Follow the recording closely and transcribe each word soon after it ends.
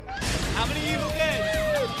How many Evil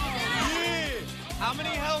Dead? Yeah. How many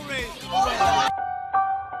Hellraisers?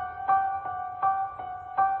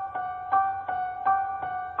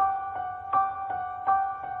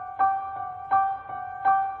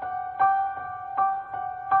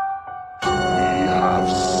 We have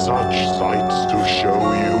such sights to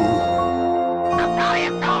show you.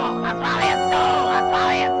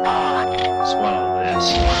 Swallow this.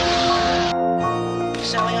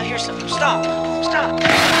 Sally, I hear something. Stop! Stop!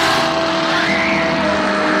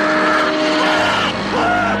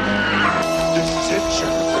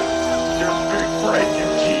 Dissension. There's big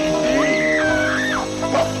breaking TV.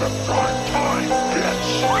 Up the prime time,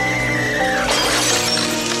 bitch.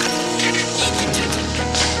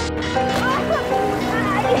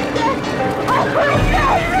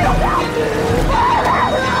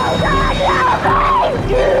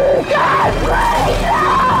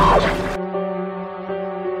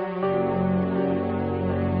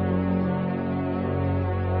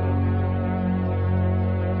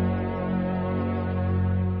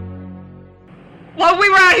 While we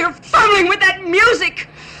were out here fumbling with that music,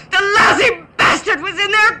 the lousy bastard was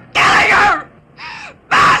in there killing her!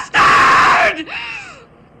 Bastard!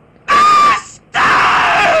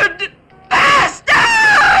 Bastard!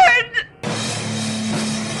 Bastard!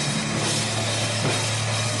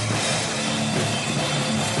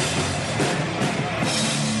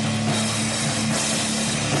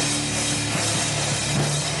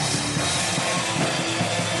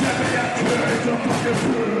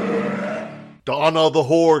 Donna the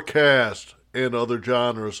Horrorcast and other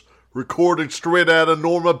genres, recording straight out of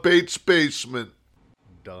Norma Bates' basement.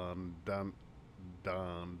 Dun dun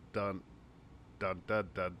dun dun dun dun dun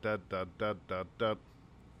dun dun dun dun dun.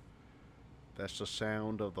 That's the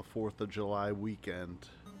sound of the 4th of July weekend.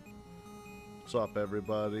 What's up,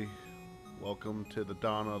 everybody? Welcome to the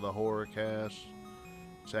Donna the Horrorcast.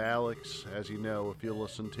 It's Alex. As you know, if you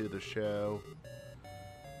listen to the show,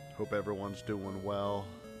 hope everyone's doing well.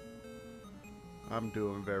 I'm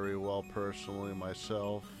doing very well personally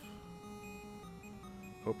myself.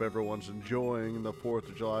 Hope everyone's enjoying the 4th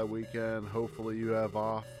of July weekend. Hopefully you have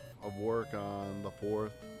off of work on the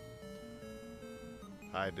 4th.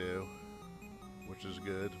 I do, which is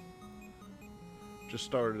good. Just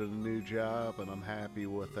started a new job and I'm happy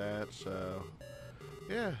with that. So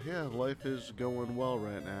yeah, life is going well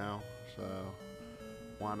right now. So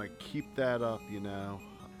want to keep that up, you know.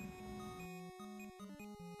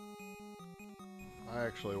 I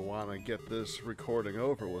actually want to get this recording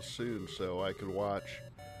over with soon so I could watch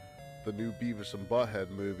the new Beavis and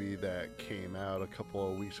Butthead movie that came out a couple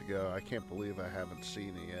of weeks ago. I can't believe I haven't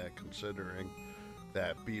seen it yet, considering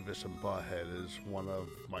that Beavis and Butthead is one of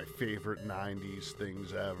my favorite 90s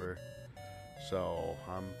things ever. So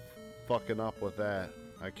I'm fucking up with that.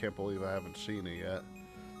 I can't believe I haven't seen it yet.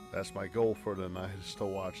 That's my goal for tonight, is to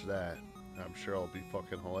watch that. I'm sure it'll be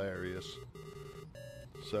fucking hilarious.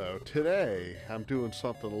 So today, I'm doing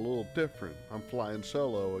something a little different. I'm flying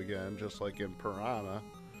solo again, just like in Piranha.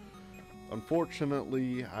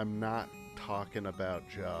 Unfortunately, I'm not talking about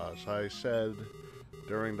Jaws. I said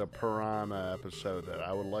during the Piranha episode that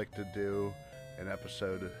I would like to do an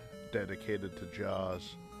episode dedicated to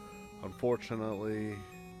Jaws. Unfortunately,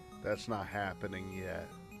 that's not happening yet.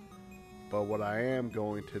 But what I am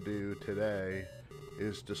going to do today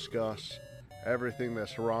is discuss everything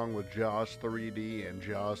that's wrong with Jaws 3D and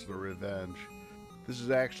Jaws the Revenge. This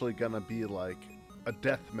is actually gonna be like a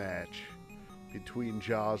death match between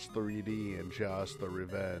Jaws 3D and Jaws the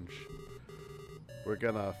Revenge. We're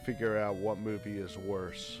gonna figure out what movie is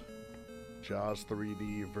worse, Jaws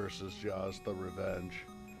 3D versus Jaws the Revenge.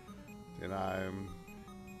 And I'm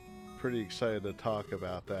pretty excited to talk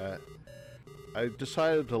about that. I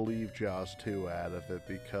decided to leave Jaws 2 out of it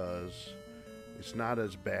because it's not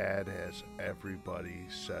as bad as everybody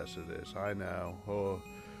says it is. I know.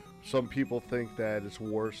 Some people think that it's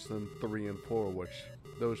worse than 3 and 4, which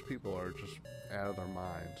those people are just out of their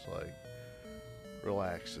minds. Like,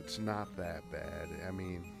 relax, it's not that bad. I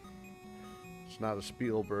mean, it's not a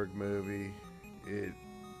Spielberg movie. It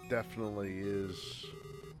definitely is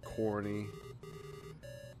corny,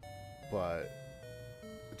 but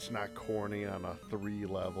it's not corny on a 3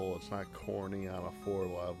 level. It's not corny on a 4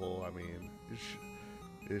 level. I mean,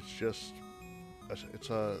 it's just it's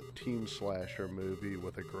a teen slasher movie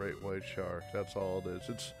with a great white shark. That's all it is.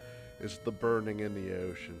 It's the burning in the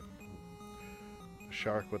ocean. A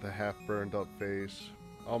shark with a half burned up face.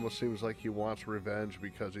 Almost seems like he wants revenge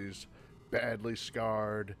because he's badly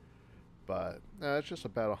scarred. But it's just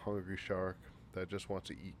about a hungry shark that just wants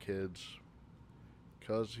to eat kids.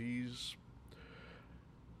 Because he's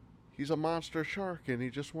a monster shark and he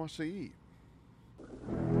just wants to eat.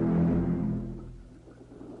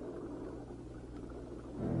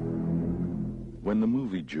 When the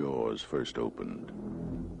movie Jaws first opened,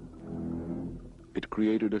 it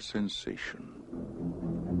created a sensation.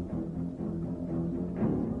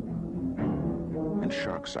 And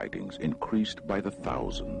shark sightings increased by the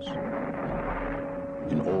thousands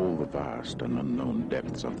in all the vast and unknown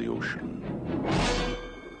depths of the ocean.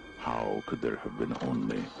 How could there have been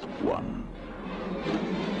only one?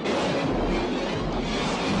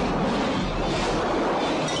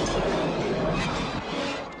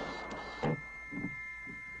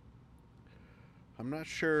 I'm not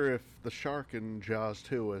sure if the shark in Jaws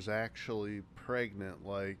 2 was actually pregnant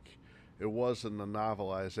like it was in the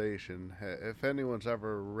novelization. If anyone's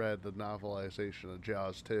ever read the novelization of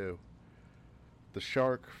Jaws 2, the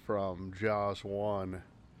shark from Jaws 1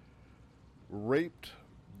 raped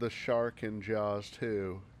the shark in Jaws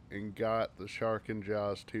 2 and got the shark in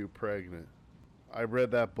Jaws 2 pregnant. I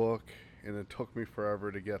read that book and it took me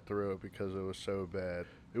forever to get through it because it was so bad.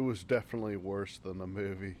 It was definitely worse than the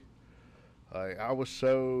movie. I was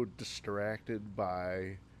so distracted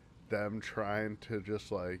by them trying to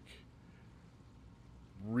just like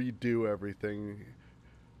redo everything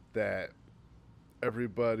that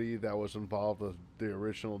everybody that was involved with the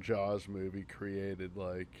original Jaws movie created.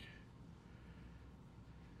 Like,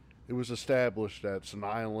 it was established that it's an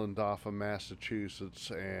island off of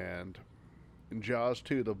Massachusetts, and in Jaws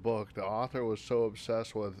 2, the book, the author was so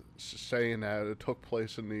obsessed with saying that it took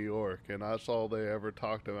place in New York, and that's all they ever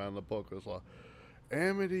talked about in the book was like,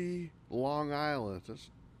 Amity, Long Island. It's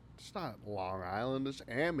not Long Island, it's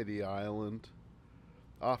Amity Island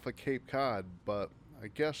off of Cape Cod, but I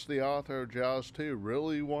guess the author of Jaws 2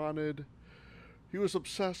 really wanted, he was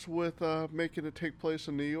obsessed with making it take place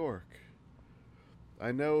in New York.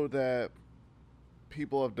 I know that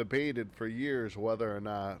people have debated for years whether or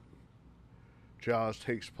not Jaws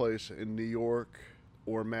takes place in New York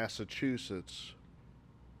or Massachusetts.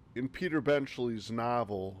 In Peter Benchley's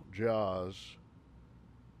novel, Jaws,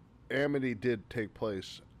 Amity did take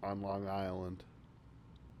place on Long Island.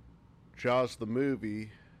 Jaws the movie,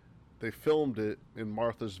 they filmed it in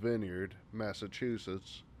Martha's Vineyard,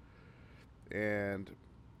 Massachusetts, and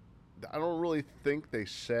I don't really think they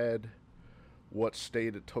said what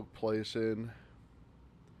state it took place in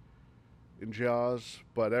Jaws,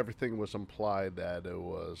 but everything was implied that it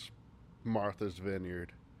was Martha's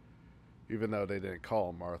Vineyard. Even though they didn't call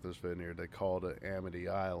it Martha's Vineyard, they called it Amity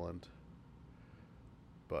Island.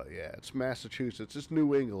 But yeah, it's Massachusetts, it's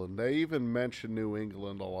New England. They even mention New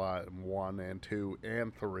England a lot in 1 and 2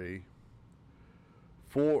 and 3.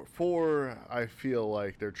 4, I feel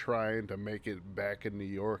like they're trying to make it back in New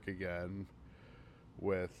York again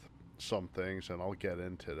with some things, and I'll get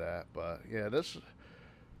into that. But yeah, that's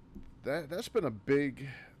been a big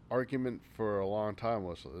argument for a long time.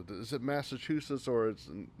 Is it Massachusetts or it's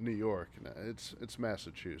New York? No, it's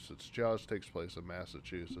Massachusetts. Jaws takes place in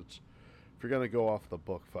Massachusetts. If you're gonna go off the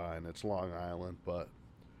book, fine. It's Long Island, but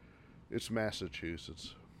it's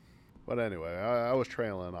Massachusetts. But anyway, I was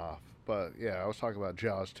trailing off. But yeah, I was talking about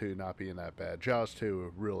Jaws 2 not being that bad. Jaws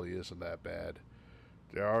 2 really isn't that bad.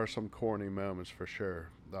 There are some corny moments for sure.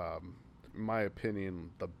 In my opinion,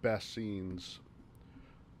 the best scenes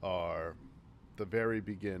are the very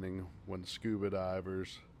beginning when scuba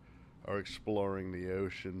divers are exploring the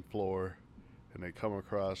ocean floor and they come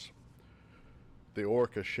across the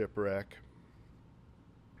orca shipwreck.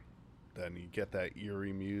 Then you get that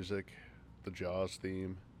eerie music, the Jaws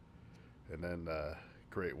theme, and then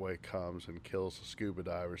Great White comes and kills the scuba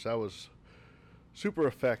divers. That was super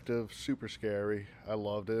effective, super scary. I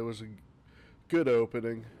loved it. It was a good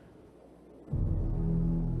opening.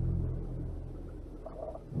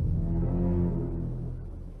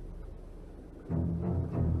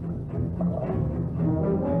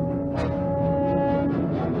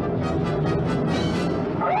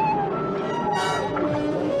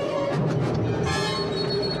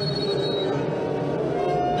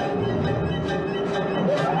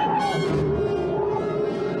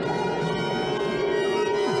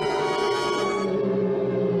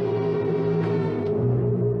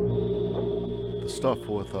 Stuff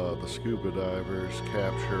with the scuba divers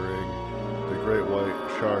capturing the great white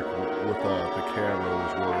shark with the camera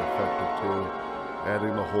was really effective too.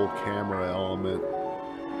 Adding the whole camera element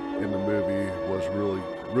in the movie was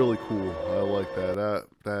really cool. I like that.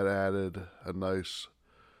 That added a nice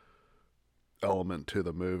element to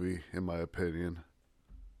the movie, in my opinion.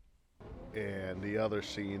 And the other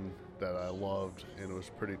scene that I loved and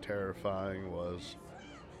was pretty terrifying was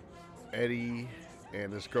Eddie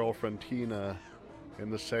and his girlfriend Tina in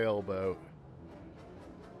the sailboat.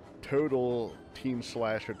 Total teen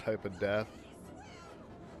slasher type of death,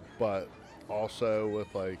 but also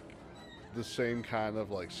with like the same kind of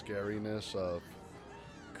like scariness of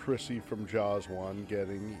Chrissy from Jaws 1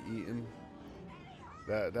 getting eaten.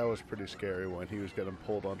 That was pretty scary when he was getting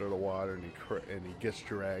pulled under the water and he gets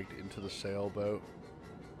dragged into the sailboat,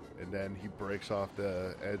 and then he breaks off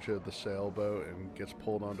the edge of the sailboat and gets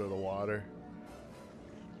pulled under the water.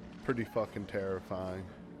 Pretty fucking terrifying.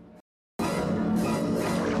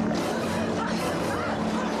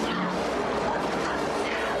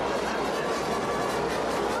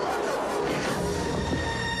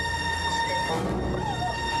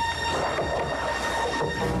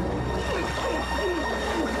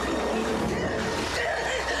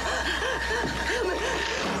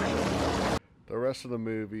 The rest of the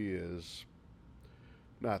movie is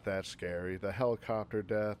not that scary. The helicopter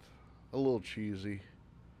death, a little cheesy.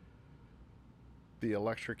 The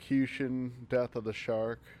electrocution death of the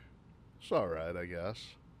shark, it's alright, I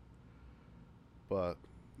guess. But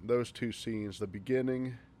those two scenes, the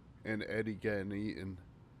beginning and Eddie getting eaten,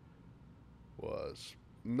 was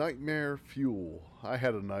nightmare fuel. I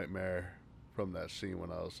had a nightmare from that scene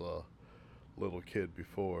when I was a little kid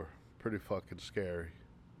before. Pretty fucking scary.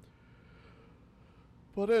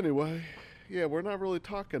 But anyway, yeah, we're not really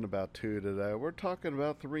talking about 2 today. We're talking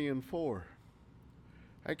about 3 and 4.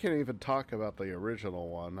 I can't even talk about the original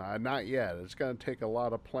one. Not yet. It's going to take a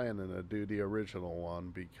lot of planning to do the original one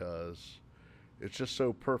because it's just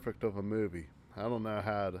so perfect of a movie. I don't know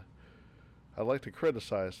how to... I like to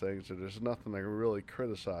criticize things, and there's nothing I can really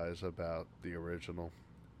criticize about the original.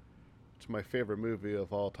 It's my favorite movie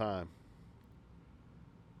of all time.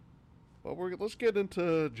 Well, let's get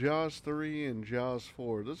into Jaws 3 and Jaws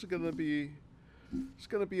 4. This is gonna be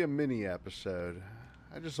a mini episode.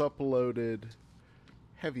 I just uploaded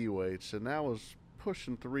Heavyweights, and that was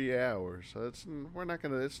pushing 3 hours. So it's not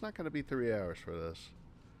gonna be 3 hours for this.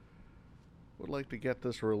 Would like to get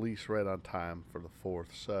this released right on time for the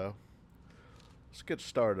 4th. So let's get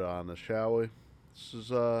started on this, shall we? This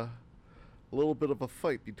is a little bit of a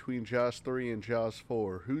fight between Jaws 3 and Jaws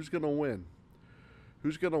 4. Who's gonna win?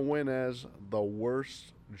 Who's going to win as the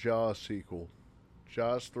worst Jaws sequel?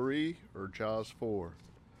 Jaws 3 or Jaws 4?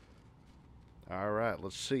 Alright,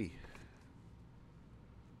 let's see.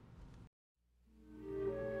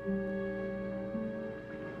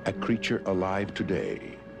 A creature alive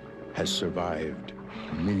today has survived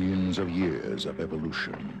millions of years of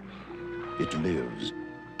evolution. It lives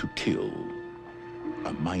to kill.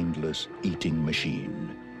 A mindless eating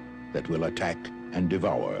machine that will attack and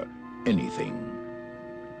devour anything.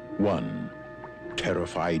 One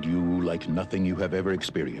terrified you like nothing you have ever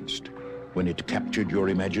experienced when it captured your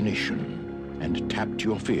imagination and tapped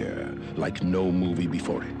your fear like no movie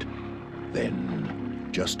before it. Then,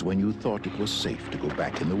 just when you thought it was safe to go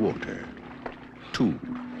back in the water, 2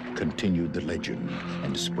 continued the legend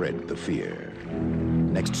and spread the fear.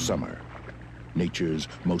 Next summer, nature's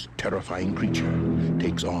most terrifying creature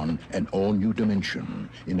takes on an all-new dimension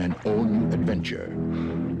in an all-new adventure.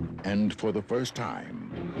 And for the first time,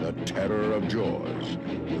 the terror of Jaws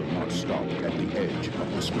will not stop at the edge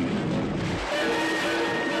of the screen.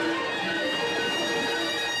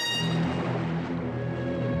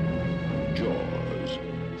 Jaws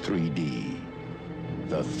 3D.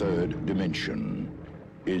 The third dimension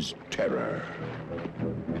is terror.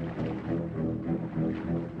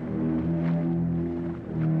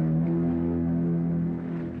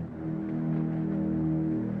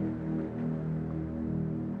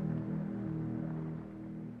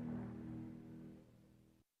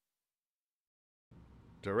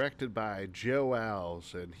 Directed by Joe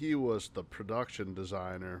Alves, and he was the production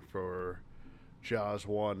designer for Jaws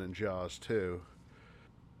 1 and Jaws 2.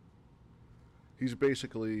 He's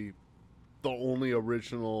basically the only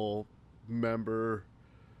original member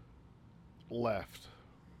left.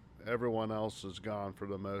 Everyone else is gone for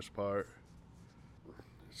the most part.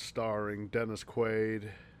 Starring Dennis Quaid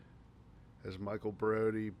as Michael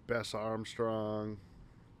Brody, Bess Armstrong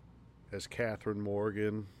as Catherine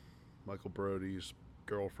Morgan, Michael Brody's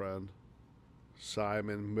girlfriend,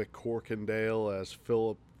 Simon McCorkindale as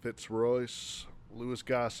Philip Fitzroyce, Louis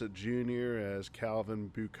Gossett Jr. as Calvin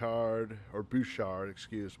Bouchard,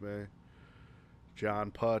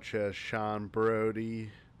 John Putch as Sean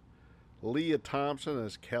Brody, Leah Thompson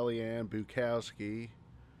as Kellyanne Bukowski.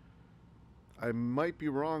 I might be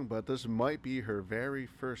wrong, but this might be her very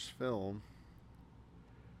first film.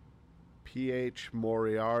 P.H.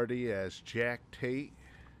 Moriarty as Jack Tate.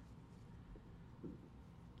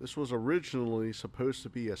 This was originally supposed to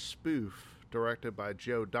be a spoof directed by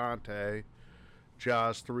Joe Dante,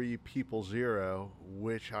 Jaws 3 People Zero,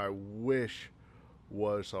 which I wish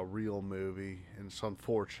was a real movie, and it's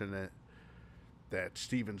unfortunate that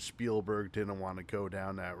Steven Spielberg didn't want to go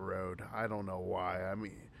down that road. I don't know why. I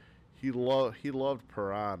mean, he loved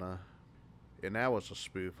Piranha, and that was a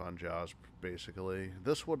spoof on Jaws, basically.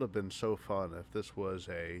 This would have been so fun if this was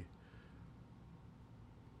a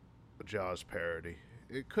Jaws parody.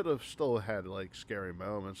 It could have still had, like, scary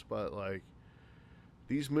moments, but, like,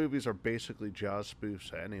 these movies are basically Jaws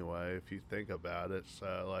spoofs anyway, if you think about it.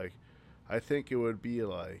 So, like, I think it would be,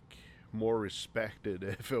 like, more respected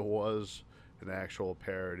if it was an actual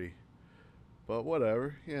parody. But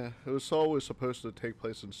whatever, yeah, it was always supposed to take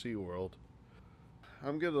place in SeaWorld.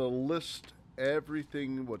 I'm going to list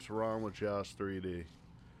everything what's wrong with Jaws 3D.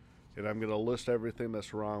 And I'm going to list everything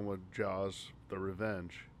that's wrong with Jaws The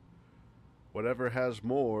Revenge. Whatever has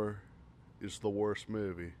more is the worst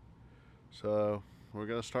movie. So, we're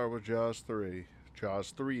going to start with Jaws 3.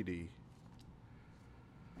 Jaws 3D.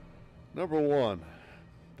 Number 1.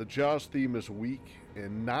 The Jaws theme is weak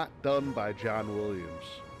and not done by John Williams.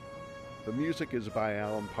 The music is by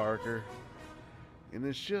Alan Parker. And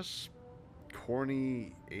it's just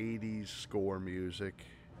corny 80s score music.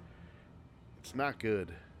 It's not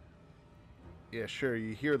good. Yeah, sure,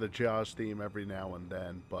 you hear the Jaws theme every now and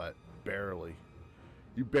then, but barely.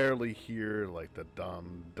 You barely hear, like, the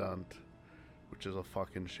dun-dunt, which is a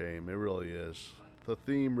fucking shame. It really is. The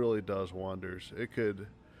theme really does wonders. It could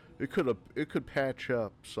patch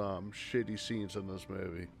up some shitty scenes in this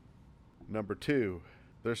movie. Number 2,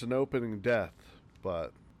 there's an opening death,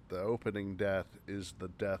 but the opening death is the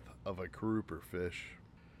death of a grouper fish.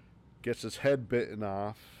 Gets his head bitten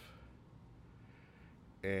off,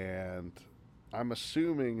 and I'm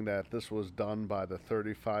assuming that this was done by the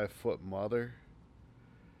 35-foot mother,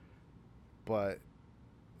 but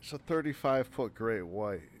it's a 35-foot great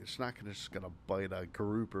white. It's not just gonna bite a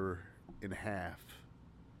grouper in half.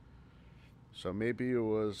 So maybe it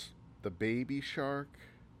was the baby shark,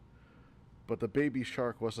 but the baby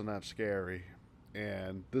shark wasn't that scary.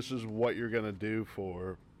 And this is what you're gonna do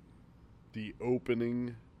for the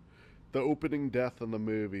opening death in the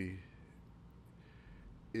movie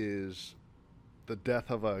is the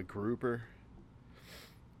death of a grouper.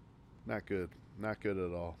 Not good. Not good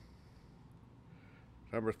at all.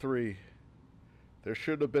 Number 3, there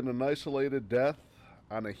should have been an isolated death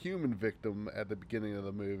on a human victim at the beginning of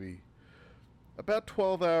the movie, about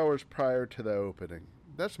 12 hours prior to the opening.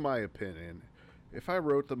 That's my opinion. If I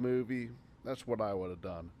wrote the movie, that's what I would have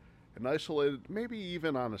done. An isolated, maybe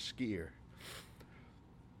even on a skier.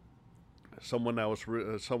 Someone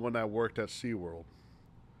that worked at SeaWorld.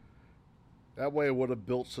 That way it would have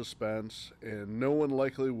built suspense, and no one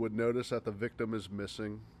likely would notice that the victim is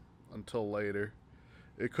missing until later.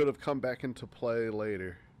 It could have come back into play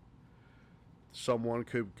later. Someone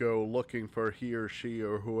could go looking for he or she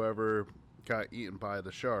or whoever got eaten by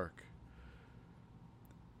the shark.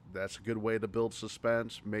 That's a good way to build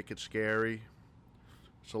suspense, make it scary.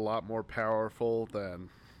 It's a lot more powerful than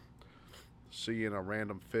seeing a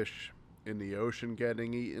random fish in the ocean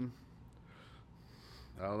getting eaten.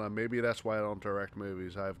 I don't know, maybe that's why I don't direct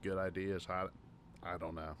movies. I have good ideas. I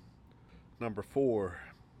don't know. Number 4,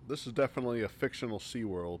 this is definitely a fictional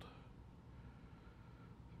SeaWorld.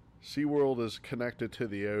 SeaWorld is connected to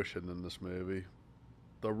the ocean in this movie.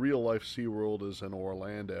 The real life SeaWorld is in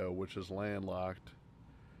Orlando, which is landlocked.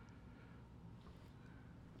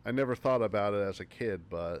 I never thought about it as a kid,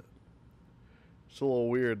 but it's a little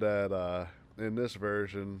weird that in this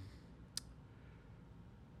version,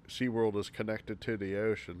 SeaWorld is connected to the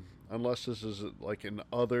ocean. Unless this is like an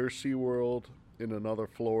other SeaWorld in another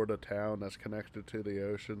Florida town that's connected to the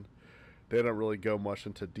ocean. They don't really go much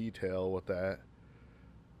into detail with that.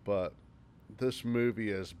 But this movie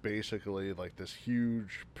is basically like this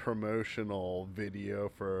huge promotional video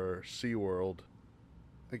for SeaWorld.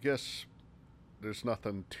 I guess there's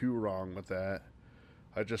nothing too wrong with that.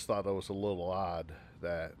 I just thought it was a little odd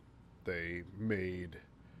that they made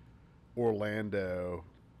Orlando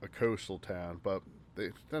a coastal town, but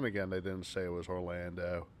then again, they didn't say it was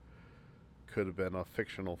Orlando. Could have been a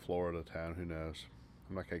fictional Florida town, who knows.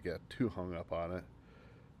 I'm not going to get too hung up on it.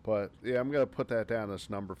 But yeah, I'm going to put that down as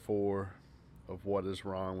number 4 of what is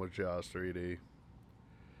wrong with Jaws 3D.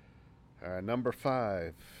 Number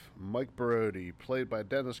 5, Mike Brody, played by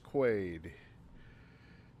Dennis Quaid.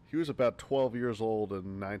 He was about 12 years old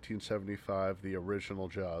in 1975, the original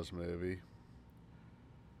Jaws movie.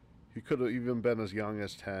 He could have even been as young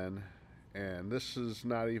as 10, and this is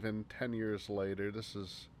not even 10 years later. This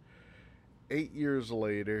is 8 years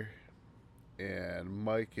later, and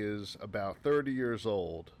Mike is about 30 years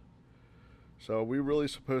old. So are we really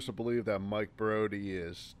supposed to believe that Mike Brody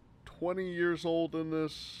is 20 years old in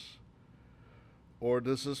this? Or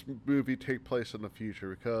does this movie take place in the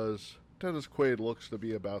future? Because Dennis Quaid looks to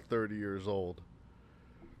be about 30 years old.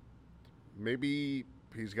 Maybe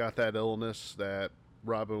he's got that illness that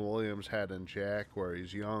Robin Williams had in Jack, where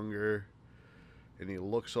he's younger and he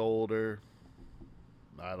looks older.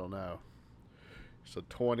 I don't know. He's a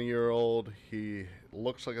 20-year-old. He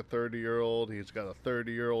looks like a 30-year-old. He's got a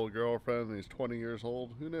 30-year-old girlfriend and he's 20 years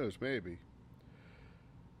old. Who knows? Maybe.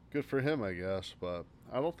 Good for him, I guess. But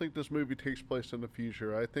I don't think this movie takes place in the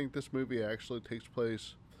future. I think this movie actually takes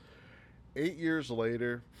place 8 years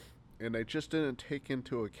later, and they just didn't take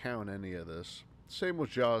into account any of this. Same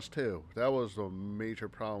with Jaws 2. That was a major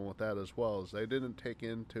problem with that as well, is they didn't take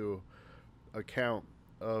into account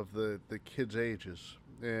of the kids' ages.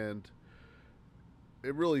 And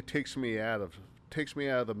it really takes me out of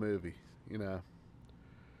the movie, you know.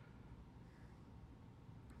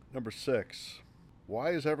 Number 6.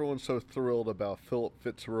 Why is everyone so thrilled about Philip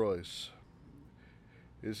Fitzroyce?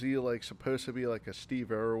 Is he like supposed to be like a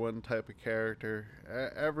Steve Irwin type of character?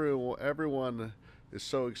 Everyone is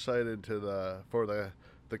so excited for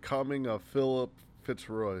the coming of Philip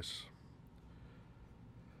Fitzroyce.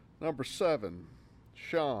 Number 7.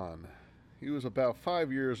 Sean. He was about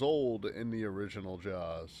 5 years old in the original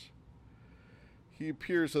Jaws. He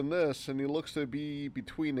appears in this, and he looks to be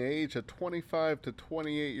between the age of 25 to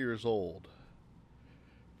 28 years old.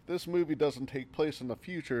 If this movie doesn't take place in the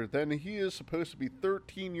future, then he is supposed to be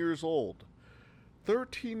 13 years old.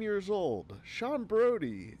 13 years old. Sean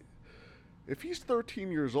Brody. If he's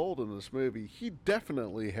 13 years old in this movie, he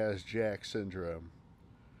definitely has Jack syndrome.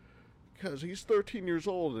 Because he's 13 years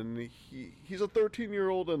old, and he's a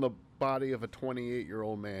 13-year-old in the body of a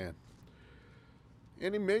 28-year-old man.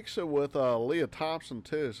 And he makes it with Leah Thompson,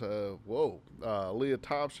 too. So, whoa, Leah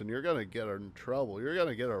Thompson, you're going to get in trouble. You're going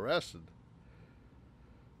to get arrested.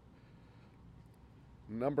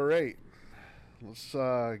 Number 8. Let's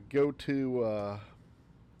go to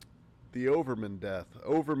the Overman death.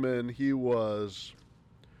 Overman, he was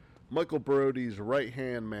Michael Brody's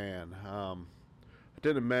right-hand man. I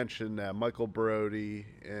didn't mention that Michael Brody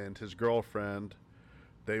and his girlfriend,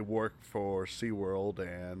 they work for SeaWorld,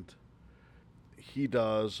 and he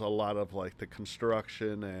does a lot of like the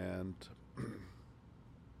construction and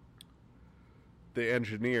the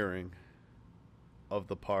engineering of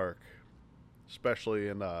the park, especially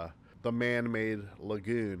in the man-made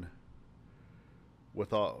lagoon,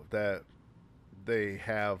 with all that they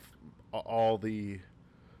have all the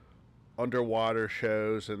underwater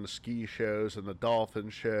shows and the ski shows and the dolphin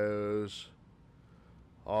shows,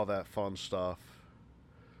 all that fun stuff.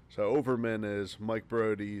 So Overman is Mike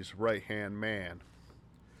Brody's right-hand man,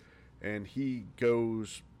 and he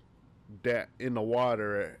goes in the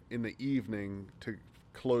water in the evening to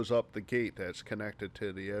close up the gate that's connected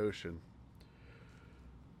to the ocean.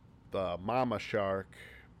 The mama shark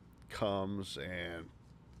comes and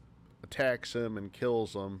attacks him and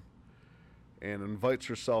kills him and invites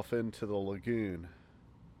herself into the lagoon.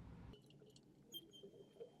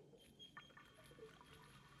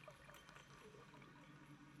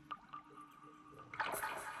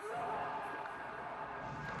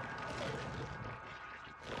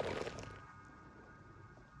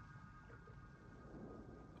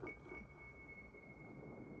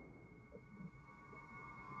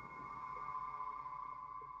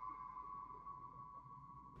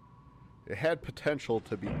 It had potential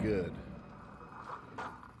to be good,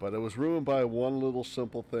 but it was ruined by one little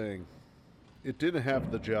simple thing. It didn't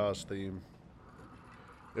have the Jaws theme.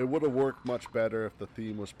 It would have worked much better if the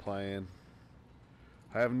theme was playing.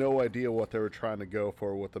 I have no idea what they were trying to go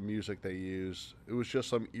for with the music they used. It was just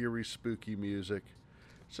some eerie, spooky music.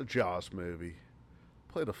 It's a Jaws movie.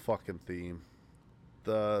 Play the fucking theme.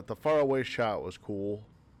 The faraway shot was cool,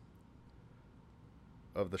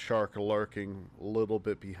 of the shark lurking a little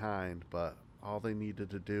bit behind, but all they needed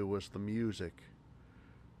to do was the music.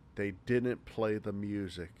 They didn't play the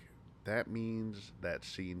music. That means that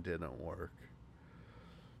scene didn't work.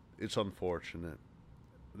 It's unfortunate.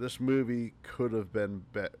 This movie could have been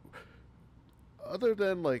better. Other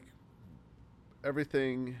than like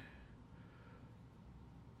everything,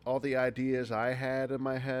 all the ideas I had in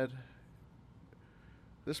my head,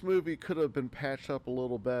 this movie could have been patched up a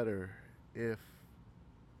little better if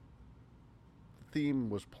theme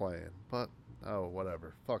was playing, but oh,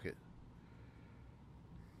 whatever, fuck it.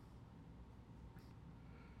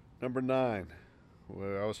 Number 9,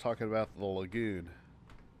 where I was talking about the lagoon.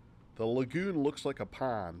 The lagoon looks like a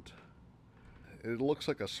pond. It looks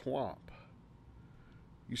like a swamp.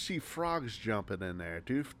 You see frogs jumping in there.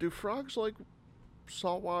 Do frogs like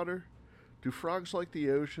salt water? Do frogs like the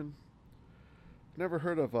ocean? Never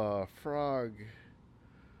heard of a frog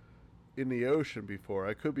in the ocean before.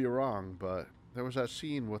 I could be wrong, but there was that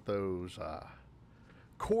scene with those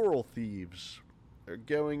coral thieves they're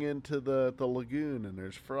going into the lagoon and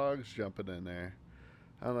there's frogs jumping in there.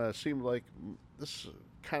 I don't know, it seemed like this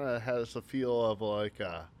kind of has the feel of like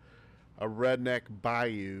a redneck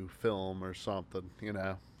bayou film or something, you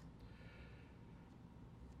know.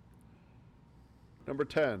 Number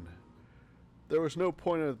 10. There was no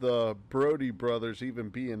point of the Brody brothers even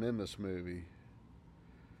being in this movie.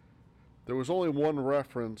 There was only one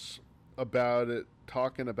reference about it,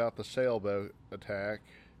 talking about the sailboat attack.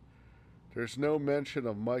 There's no mention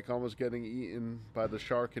of Mike almost getting eaten by the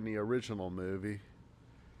shark in the original movie.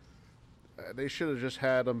 They should have just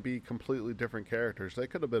had them be completely different characters. They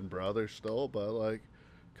could have been brothers still, but like,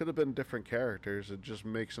 could have been different characters. It just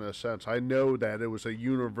makes no sense. I know that it was a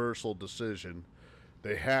universal decision.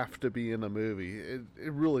 They have to be in the movie.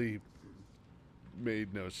 It really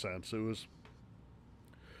made no sense. It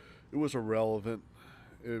was irrelevant.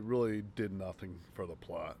 It really did nothing for the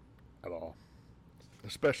plot at all.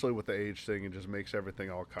 Especially with the age thing, it just makes everything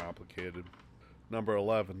all complicated. Number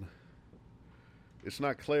 11. It's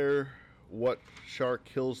not clear what shark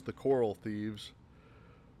kills the coral thieves,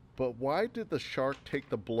 but why did the shark take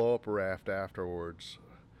the blow-up raft afterwards?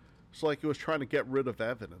 It's like it was trying to get rid of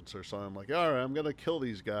evidence or something. Like, all right, I'm going to kill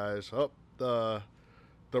these guys. Oh,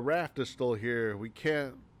 the raft is still here. We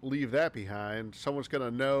can't leave that behind. Someone's going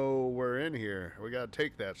to know we're in here. We got to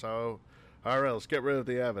take that. So, all right, let's get rid of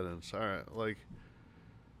the evidence. All right, like,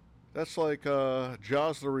 that's like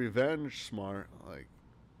Jaws the Revenge smart. Like,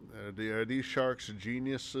 are these sharks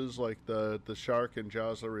geniuses like the shark in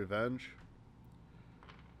Jaws the Revenge?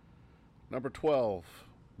 Number 12.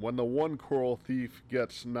 When the one coral thief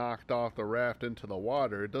gets knocked off the raft into the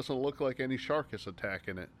water, it doesn't look like any shark is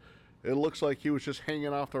attacking it. It looks like he was just hanging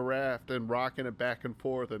off the raft and rocking it back and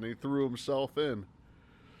forth, and he threw himself in.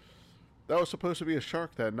 That was supposed to be a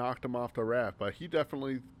shark that knocked him off the raft, but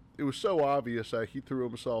it was so obvious that he threw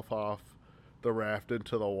himself off the raft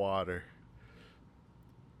into the water.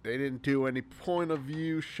 They didn't do any point of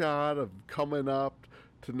view shot of coming up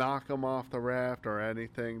to knock him off the raft or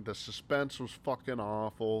anything. The suspense was fucking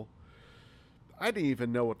awful. I didn't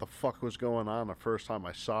even know what the fuck was going on the first time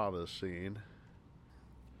I saw this scene.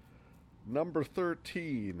 Number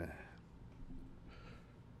 13.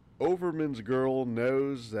 Overman's girl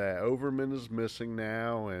knows that Overman is missing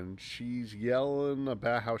now, and she's yelling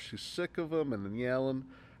about how she's sick of him, and then yelling,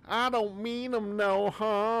 I don't mean him no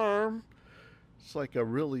harm. It's like a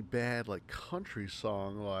really bad like country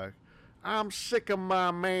song, like, I'm sick of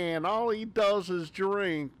my man, all he does is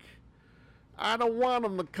drink. I don't want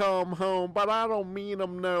him to come home, but I don't mean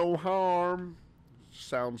him no harm.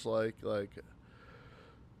 Sounds like the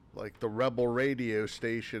Rebel radio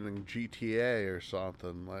station in GTA or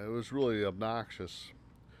something. Like, it was really obnoxious.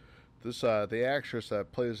 This the actress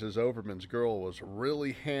that plays as Overman's girl was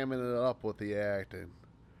really hamming it up with the acting.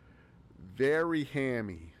 Very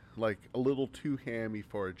hammy, like a little too hammy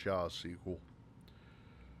for a Jaws sequel.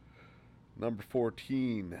 Number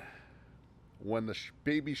 14. When the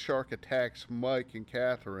baby shark attacks Mike and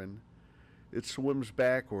Catherine, it swims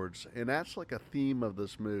backwards, and that's like a theme of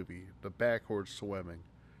this movie, the backwards swimming.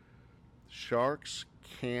 Sharks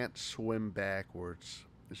can't swim backwards.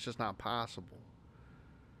 It's just not possible.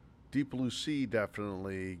 Deep Blue Sea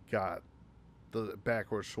definitely got the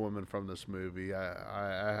backwards swimming from this movie.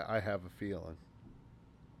 I have a feeling.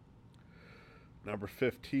 Number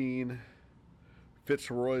 15.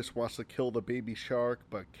 Fitzroyce wants to kill the baby shark,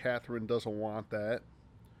 but Catherine doesn't want that.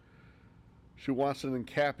 She wants it in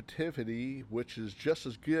captivity, which is just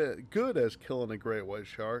as good as killing a great white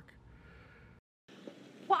shark.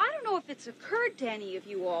 Well, I don't know if it's occurred to any of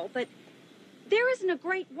you all, but there isn't a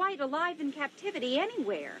great white alive in captivity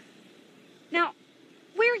anywhere. Now,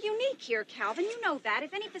 we're unique here, Calvin. You know that.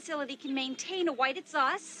 If any facility can maintain a white, it's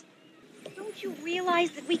us. Don't you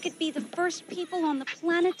realize that we could be the first people on the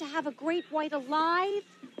planet to have a great white alive?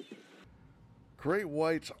 Great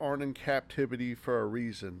whites aren't in captivity for a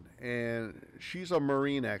reason, and she's a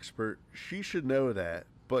marine expert. She should know that,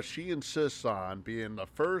 but she insists on being the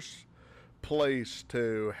first place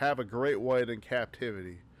to have a great white in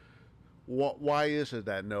captivity. Why is it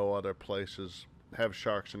that no other places have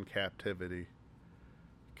sharks in captivity?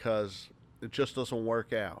 Because it just doesn't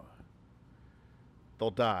work out.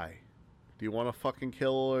 They'll die. Do you want to fucking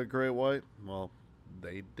kill a great white? Well,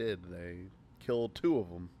 they did. They killed 2 of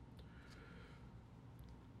them.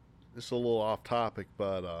 This is a little off topic,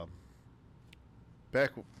 but back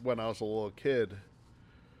when I was a little kid,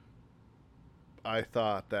 I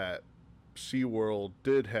thought that SeaWorld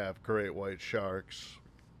did have great white sharks.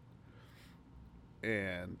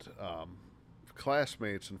 And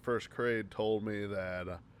classmates in first grade told me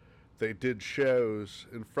that they did shows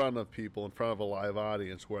in front of people, in front of a live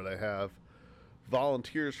audience, where they have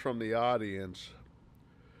volunteers from the audience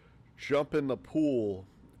jump in the pool,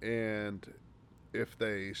 and if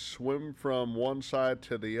they swim from one side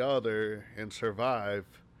to the other and survive,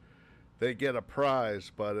 they get a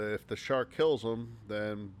prize. But if the shark kills them,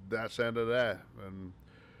 then that's the end of that. And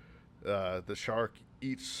the shark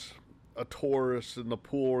eats a tourist in the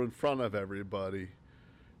pool in front of everybody.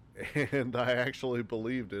 And I actually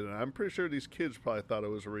believed it. And I'm pretty sure these kids probably thought it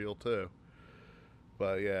was real too.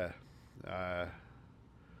 But yeah,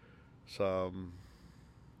 some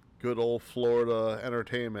good old Florida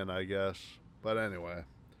entertainment, I guess. But anyway,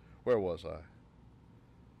 where was I?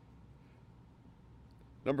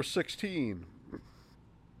 Number 16.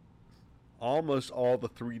 Almost all the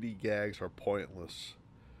 3D gags are pointless.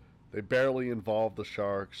 They barely involve the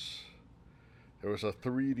sharks. There was a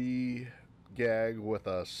 3D gag with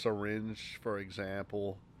a syringe, for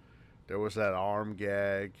example. There was that arm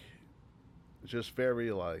gag. Just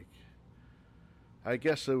very, like, I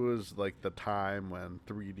guess it was like the time when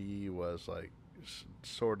 3D was like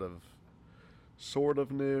sort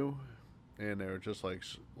of new, and they were just like,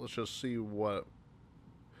 let's just see what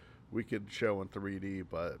we could show in 3D,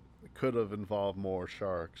 but it could have involved more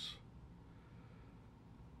sharks.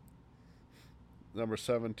 Number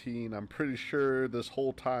 17, I'm pretty sure this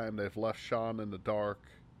whole time they've left Sean in the dark.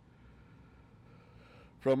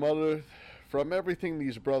 From everything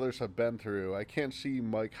these brothers have been through, I can't see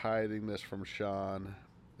Mike hiding this from Sean,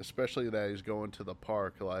 especially that he's going to the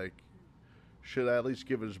park. Like, should I at least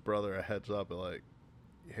give his brother a heads up, like,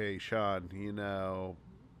 hey, Sean, you know,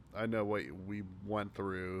 I know what we went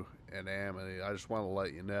through in Amity. I just want to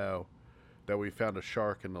let you know that we found a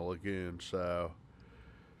shark in the lagoon, so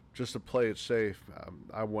just to play it safe,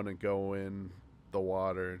 I wouldn't go in the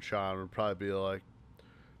water. And Sean would probably be like,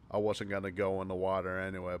 I wasn't going to go in the water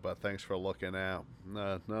anyway, but thanks for looking out.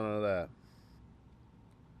 No, none of that.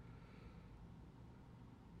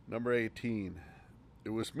 Number 18. It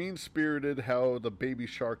was mean-spirited how the baby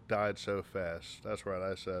shark died so fast. That's right,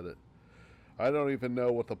 I said it. I don't even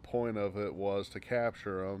know what the point of it was to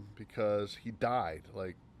capture him, because he died,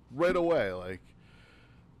 like, right away.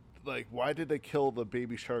 Like, why did they kill the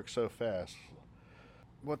baby shark so fast?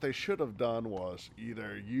 What they should have done was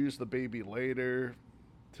either use the baby later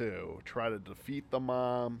to try to defeat the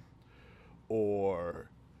mom, or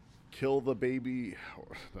kill the baby,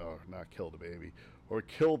 no, not kill the baby, or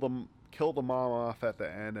kill the mom off at the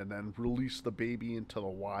end and then release the baby into the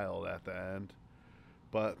wild at the end.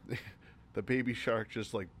 But the baby shark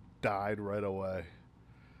just like died right away.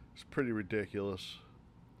 It's pretty ridiculous.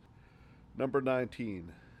 Number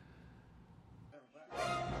 19.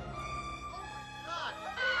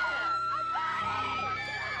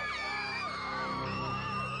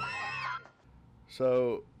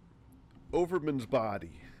 So, Overman's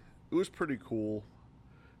body. It was pretty cool.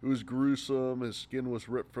 It was gruesome. His skin was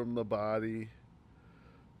ripped from the body,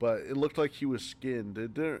 but it looked like he was skinned.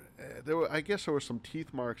 I guess there were some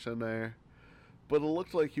teeth marks in there, but it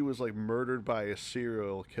looked like he was like murdered by a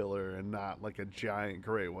serial killer and not like a giant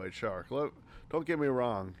great white shark. Don't get me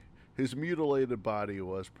wrong. His mutilated body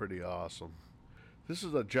was pretty awesome. This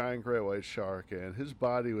is a giant great white shark, and his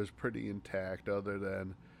body was pretty intact other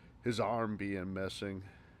than his arm being missing.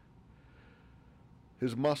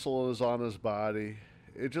 His muscle is on his body.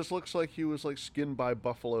 It just looks like he was like skinned by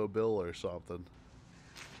Buffalo Bill or something.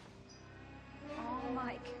 Oh,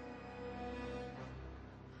 Mike.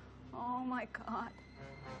 Oh, my God.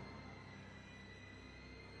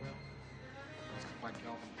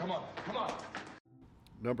 Come on, come on.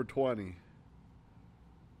 Number 20.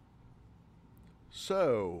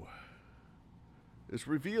 So, it's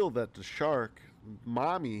revealed that the shark,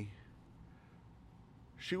 Mommy,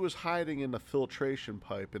 she was hiding in the filtration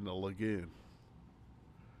pipe in the lagoon.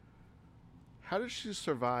 How did she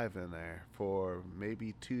survive in there for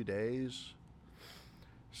maybe 2 days?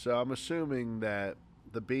 So I'm assuming that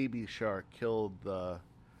the baby shark killed the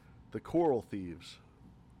coral thieves,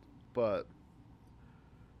 but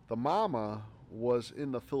the mama was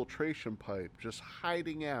in the filtration pipe, just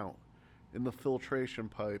hiding out in the filtration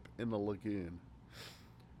pipe in the lagoon.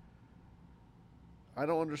 I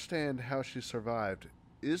don't understand how she survived.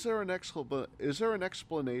 Is there an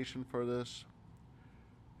explanation for this?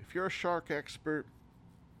 If you're a shark expert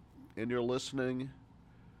and you're listening,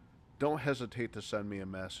 don't hesitate to send me a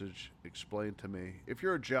message. Explain to me. If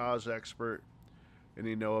you're a Jaws expert and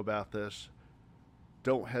you know about this,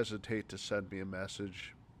 don't hesitate to send me a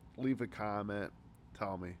message. Leave a comment.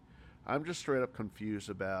 Tell me. I'm just straight up confused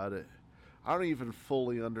about it. I don't even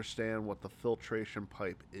fully understand what the filtration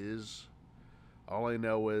pipe is. All I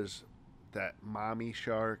know is that Mommy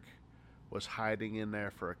Shark was hiding in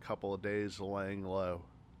there for a couple of days laying low.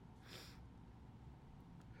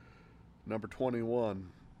 Number 21.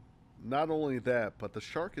 Not only that, but the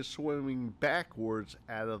shark is swimming backwards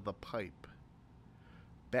out of the pipe.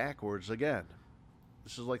 Backwards again.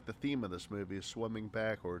 This is like the theme of this movie, is swimming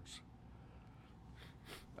backwards.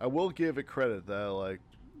 I will give it credit though, like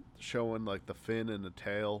showing like the fin and the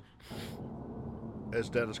tail, as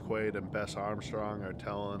Dennis Quaid and Bess Armstrong are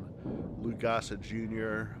telling Lou Gossett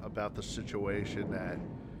Jr. about the situation, that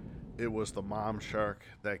it was the mom shark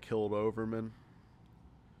that killed Overman.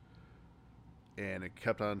 And it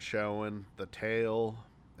kept on showing the tail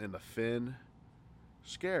and the fin.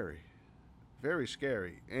 Scary. Very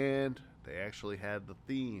scary. And they actually had the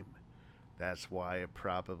theme. That's why it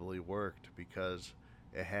probably worked, because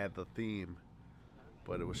it had the theme.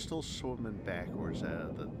 But it was still swimming backwards out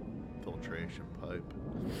of the filtration pipe.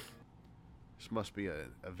 This must be a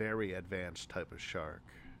very advanced type of shark.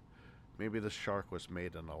 Maybe the shark was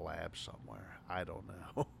made in a lab somewhere. I don't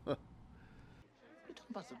know. You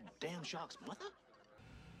talking about some damn shark's mother?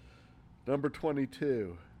 Number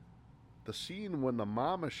 22. The scene when the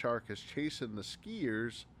mama shark is chasing the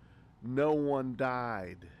skiers, no one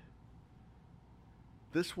died.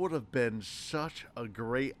 This would have been such a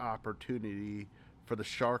great opportunity for the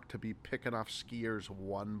shark to be picking off skiers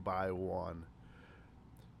one by one.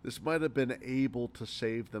 This might have been able to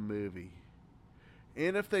save the movie.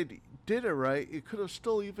 And if they did it right, it could have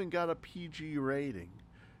still even got a PG rating.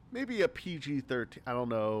 Maybe a PG-13. I don't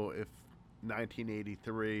know if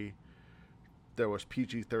 1983 there was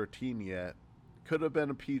PG-13 yet. Could have been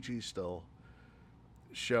a PG still.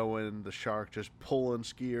 Showing the shark just pulling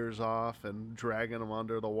skiers off and dragging them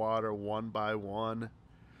under the water one by one.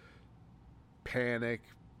 Panic.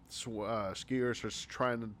 Skiers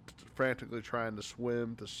are frantically trying to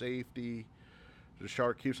swim to safety. The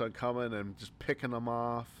shark keeps on coming and just picking them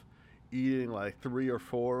off, eating like 3 or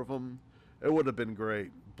 4 of them. It would have been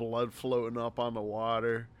great. Blood floating up on the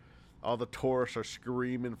water. All the tourists are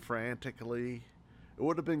screaming frantically. It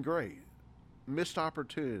would have been great. Missed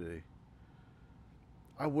opportunity.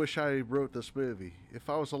 I wish I wrote this movie. If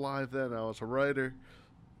I was alive then, I was a writer,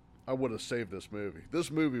 I would have saved this movie. This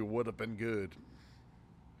movie would have been good.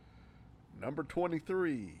 Number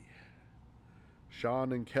 23.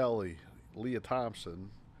 Sean and Kelly, Leah Thompson,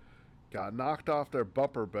 got knocked off their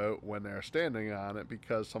bumper boat when they're standing on it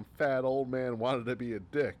because some fat old man wanted to be a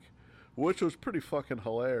dick, which was pretty fucking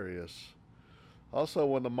hilarious. Also,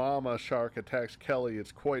 when the mama shark attacks Kelly,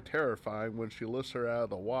 it's quite terrifying when she lifts her out of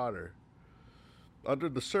the water. Under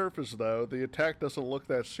the surface, though, the attack doesn't look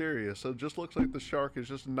that serious. It just looks like the shark is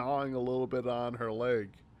just gnawing a little bit on her leg.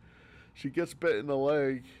 She gets bit in the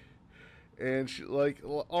leg, and she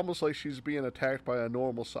almost like she's being attacked by a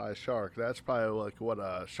normal-sized shark. That's probably like what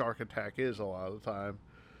a shark attack is a lot of the time.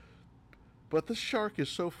 But this shark is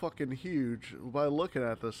so fucking huge. By looking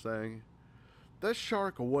at this thing, that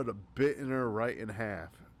shark would have bitten her right in half.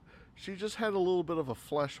 She just had a little bit of a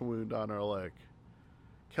flesh wound on her leg.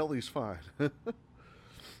 Kelly's fine.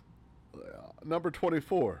 Number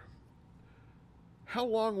 24. How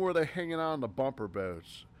long were they hanging on the bumper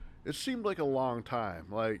boats? It seemed like a long time.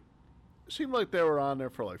 It seemed like they were on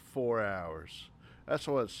there for like 4 hours. That's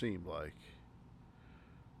what it seemed like.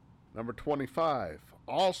 Number 25.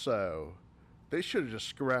 Also, they should have just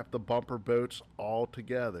scrapped the bumper boats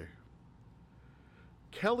altogether.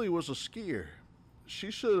 Kelly was a skier.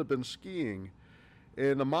 She should have been skiing.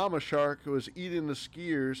 And the mama shark was eating the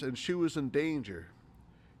skiers and she was in danger.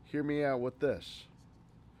 Hear me out with this.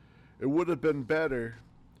 It would have been better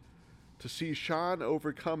to see Sean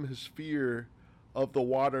overcome his fear of the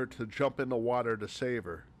water to jump in the water to save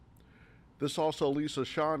her. This also leads to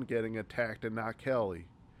Sean getting attacked and not Kelly.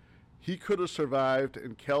 He could have survived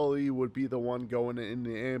and Kelly would be the one going in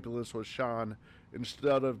the ambulance with Sean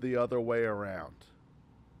instead of the other way around.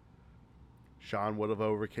 Sean would have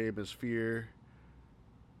overcame his fear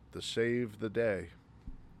to save the day.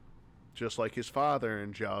 Just like his father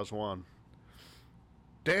in Jaws 1.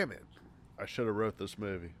 Damn it. I should have wrote this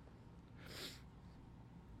movie.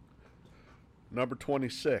 Number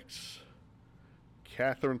 26.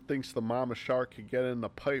 Catherine thinks the mama shark could get in the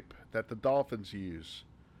pipe that the dolphins use.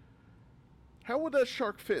 How would that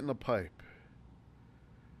shark fit in the pipe?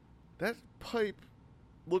 That pipe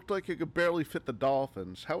looked like it could barely fit the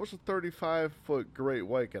dolphins. How was a 35-foot great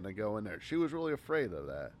white going to go in there? She was really afraid of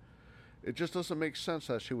that. It just doesn't make sense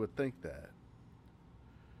that she would think that.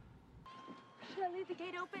 Should I leave the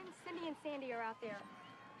gate open? Cindy and Sandy are out there.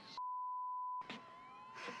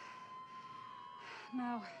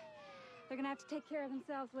 No. They're gonna have to take care of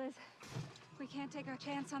themselves, Liz. We can't take our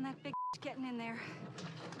chance on that big getting in there.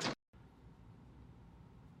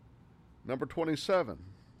 Number 27.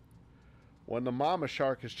 When the mama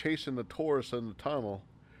shark is chasing the tourists in the tunnel,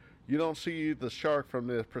 You don't see the shark from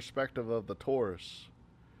the perspective of the tourists.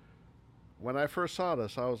 When I first saw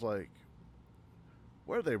this, I was like,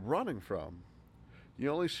 where are they running from? You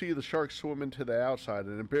only see the shark swimming to the outside,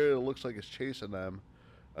 and it barely looks like it's chasing them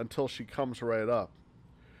until she comes right up.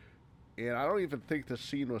 And I don't even think the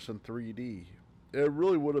scene was in 3D. It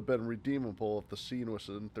really would have been redeemable if the scene was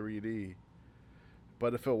in 3D.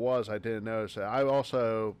 But if it was, I didn't notice it. I've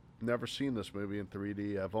also never seen this movie in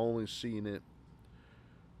 3D. I've only seen it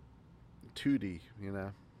 2D, you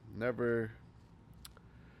know. Never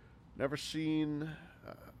seen...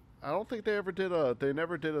 I don't think they ever did they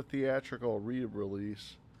never did a theatrical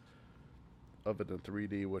re-release of it in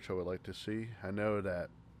 3D, which I would like to see. I know that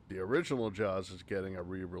the original Jaws is getting a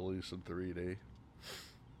re-release in 3D.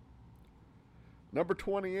 Number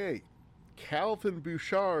 28. Calvin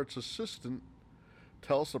Bouchard's assistant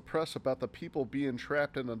tells the press about the people being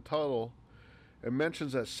trapped in a tunnel and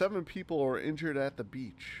mentions that 7 people are injured at the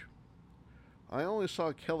beach. I only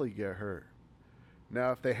saw Kelly get hurt.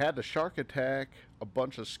 Now, if they had the shark attack a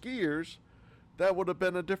bunch of skiers, that would have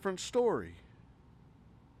been a different story.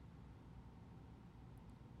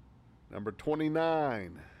 Number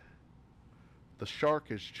 29. The shark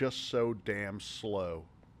is just so damn slow.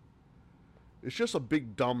 It's just a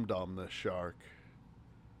big dum-dum, this shark.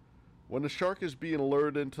 When the shark is being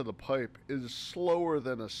lured into the pipe, it is slower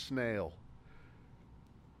than a snail.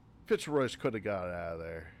 Fitzroy could have got out of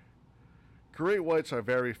there. Great whites are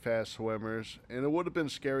very fast swimmers, and it would have been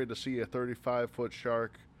scary to see a 35-foot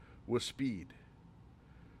shark with speed.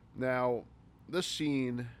 Now, this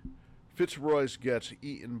scene, Fitzroy gets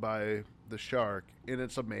eaten by the shark, and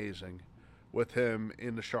it's amazing, with him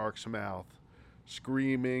in the shark's mouth,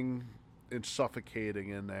 screaming and suffocating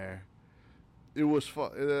in there. It was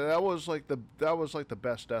fun. That was like the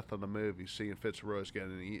best death in the movie, seeing Fitzroy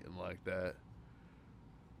getting eaten like that.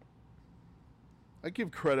 I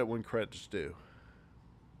give credit when credit's due.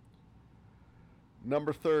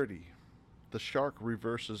 Number 30. The shark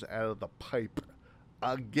reverses out of the pipe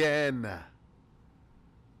again.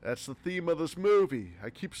 That's the theme of this movie.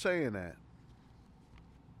 I keep saying that.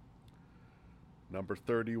 Number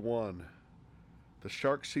 31. The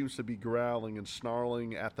shark seems to be growling and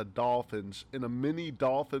snarling at the dolphins in a mini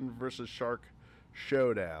dolphin versus shark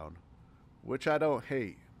showdown, which I don't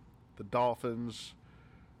hate. The dolphins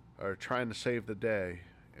are trying to save the day,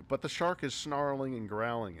 but the shark is snarling and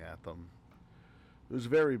growling at them. It was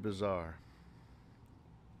very bizarre.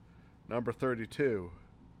 Number 32.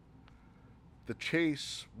 The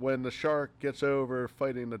chase when the shark gets over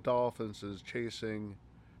fighting the dolphins is chasing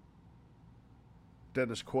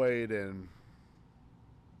Dennis Quaid and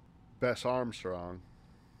Bess Armstrong.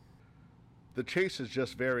 The chase is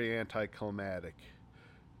just very anticlimactic,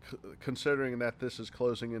 considering that this is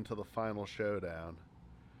closing into the final showdown,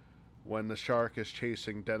 when the shark is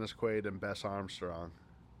chasing Dennis Quaid and Bess Armstrong.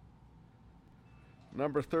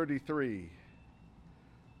 Number 33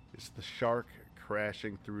 is the shark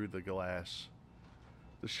crashing through the glass.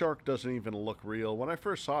 The shark doesn't even look real. When I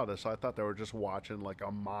first saw this, I thought they were just watching like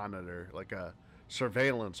a monitor, like a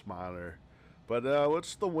surveillance monitor. But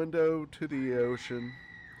it's the window to the ocean,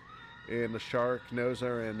 and the shark knows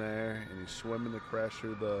they're in there, and he's swimming to crash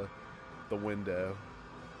through the window.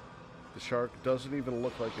 The shark doesn't even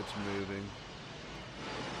look like it's moving.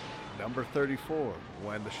 Number 34,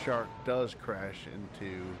 when the shark does crash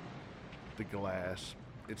into the glass,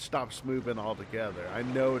 it stops moving altogether. I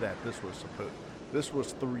know that this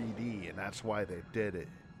was 3D, and that's why they did it.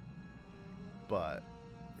 But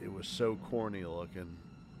it was so corny looking.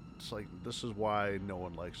 It's like, this is why no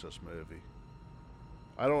one likes this movie.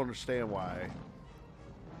 I don't understand why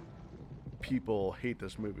people hate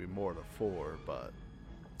this movie more than 4, but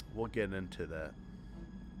we'll get into that.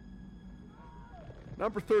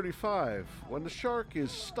 Number 35, when the shark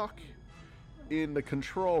is stuck in the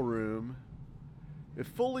control room, it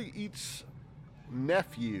fully eats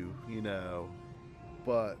nephew, you know,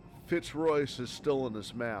 but Fitzroy is still in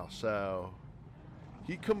his mouth, so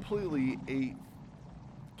he completely ate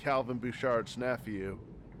Calvin Bouchard's nephew,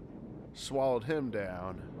 swallowed him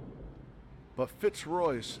down, but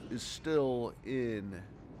Fitzroy is still in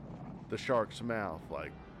the shark's mouth,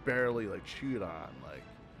 like barely like chewed on. Like,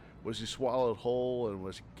 was he swallowed whole and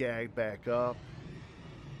was gagged back up?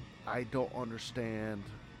 I don't understand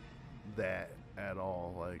that at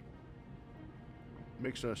all. Like,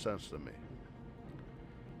 makes no sense to me.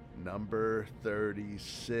 Number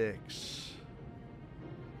 36.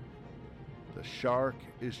 The shark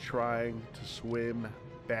is trying to swim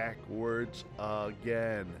backwards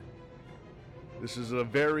again. This is a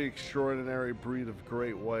very extraordinary breed of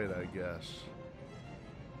great white, I guess.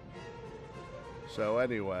 So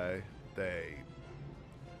anyway, they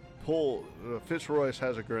Fitzroy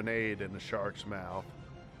has a grenade in the shark's mouth.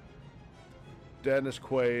 Dennis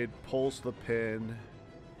Quaid pulls the pin.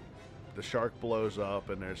 The shark blows up,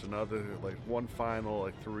 and there's another, like, one final,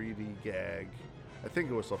 like, 3D gag. I think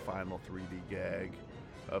it was the final 3D gag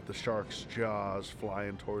of the shark's jaws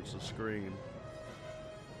flying towards the screen.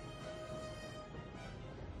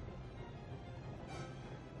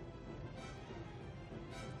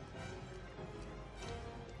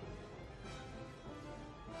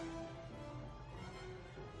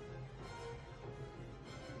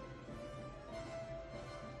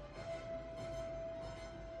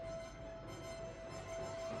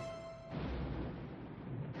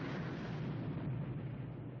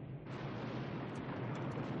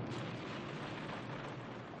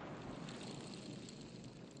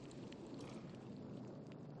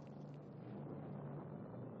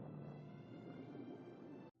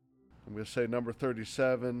 I'm going to say number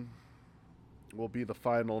 37 will be the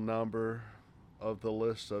final number of the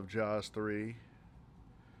list of Jaws 3.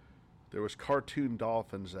 There was cartoon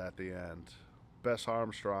dolphins at the end. Bess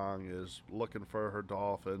Armstrong is looking for her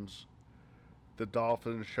dolphins. The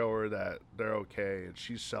dolphins show her that they're okay, and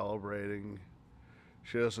she's celebrating.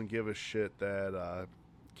 She doesn't give a shit that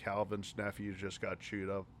Calvin's nephew just got chewed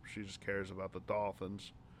up. She just cares about the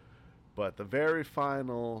dolphins. But the very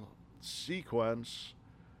final sequence,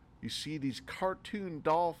 you see these cartoon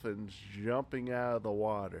dolphins jumping out of the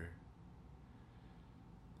water.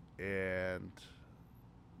 And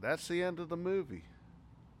that's the end of the movie.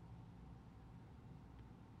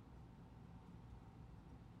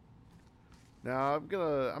 Now,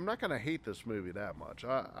 I'm not gonna hate this movie that much.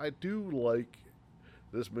 I do like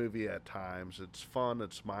this movie at times. It's fun,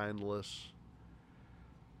 it's mindless.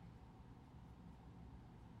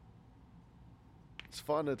 It's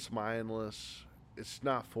fun, it's mindless. It's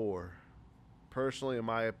not for. Personally, in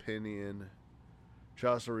my opinion,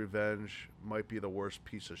 Jaws of Revenge might be the worst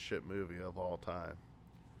piece of shit movie of all time.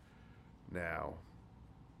 Now,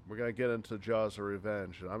 we're going to get into Jaws of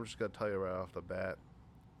Revenge, and I'm just going to tell you right off the bat,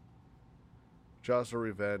 Jaws of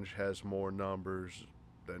Revenge has more numbers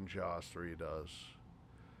than Jaws 3 does.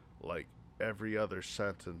 Like, every other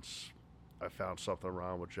sentence, I found something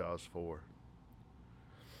wrong with Jaws 4.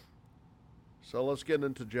 So let's get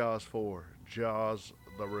into Jaws 4. Jaws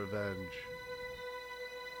the Revenge.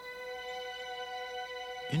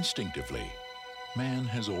 Instinctively, man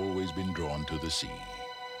has always been drawn to the sea.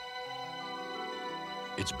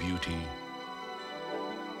 Its beauty,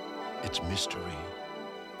 its mystery,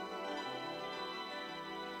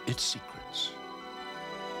 its secrets.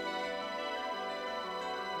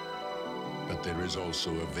 But there is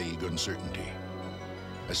also a vague uncertainty,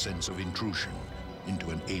 a sense of intrusion into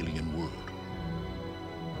an alien world,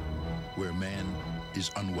 where man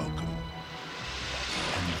is unwelcome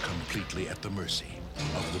and completely at the mercy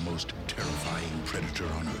of the most terrifying predator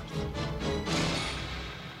on Earth.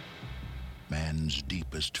 Man's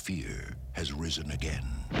deepest fear has risen again.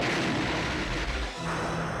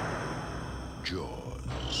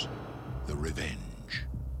 Jaws, the Revenge.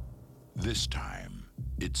 This time,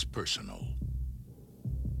 it's personal.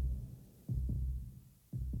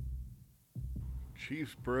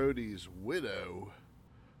 Chief Brody's widow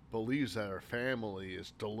believes that her family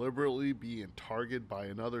is deliberately being targeted by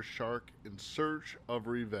another shark in search of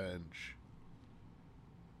revenge.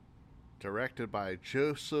 Directed by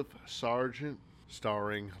Joseph Sargent,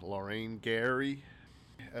 starring Lorraine Gary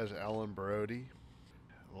as Ellen Brody,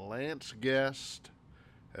 Lance Guest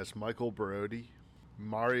as Michael Brody,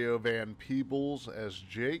 Mario Van Peebles as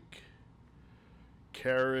Jake,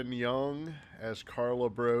 Karen Young as Carla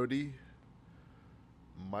Brody,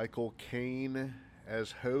 Michael Caine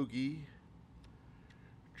as Hoagie,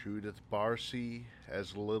 Judith Barcy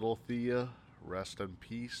as Little Thea, rest in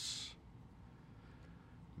peace,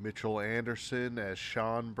 Mitchell Anderson as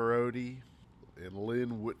Sean Brody, and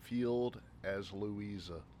Lynn Whitfield as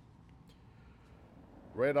Louisa.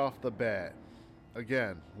 Right off the bat,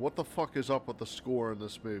 again, what the fuck is up with the score in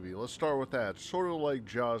this movie? Let's start with that. Sort of like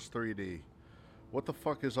Jaws 3D. What the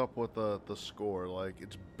fuck is up with the score? Like,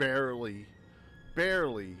 it's barely,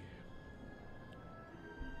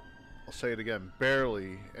 I'll say it again,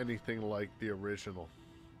 barely anything like the original.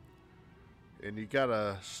 And you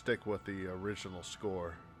gotta stick with the original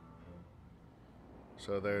score.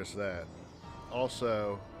 So there's that.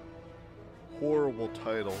 Also, horrible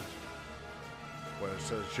title. When it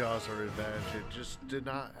says Jaws of Revenge, it just did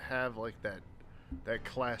not have like that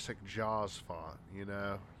classic Jaws font, you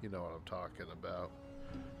know? You know what I'm talking about.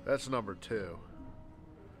 That's number 2.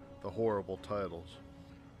 The horrible titles.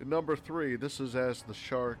 And number 3, this is as the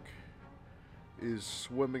shark is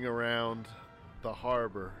swimming around the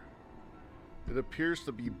harbor It appears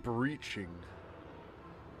to be breaching,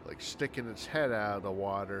 like sticking its head out of the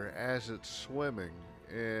water as it's swimming.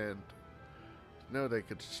 And no, they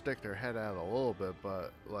could stick their head out a little bit,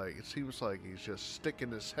 but like it seems like he's just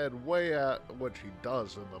sticking his head way out, which he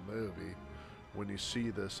does in the movie when you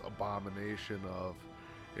see this abomination of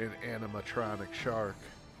an animatronic shark.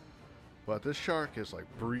 But this shark is like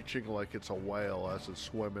breaching like it's a whale as it's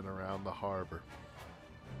swimming around the harbor.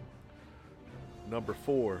 Number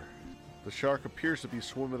 4. The shark appears to be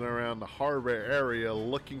swimming around the harbor area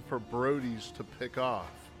looking for Brodies to pick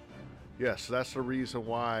off. Yes, that's the reason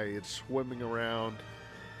why it's swimming around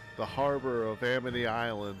the harbor of Amity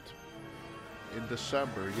Island in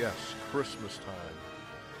December. Yes, Christmas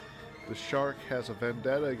time. The shark has a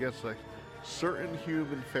vendetta against a certain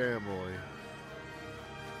human family,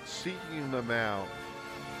 seeking them out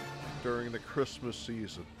during the Christmas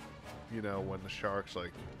season. You know, when the sharks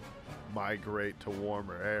like migrate to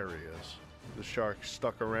warmer areas. The shark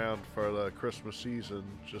stuck around for the Christmas season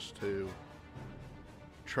just to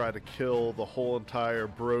try to kill the whole entire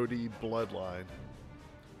Brody bloodline.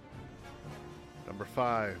 Number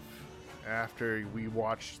 5. After we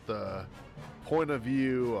watched the point of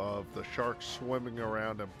view of the shark swimming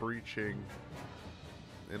around and breaching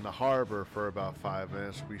in the harbor for about 5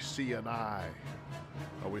 minutes, we see an eye.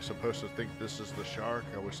 Are we supposed to think this is the shark?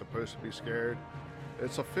 Are we supposed to be scared?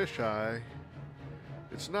 It's a fish eye.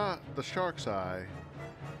 It's not the shark's eye.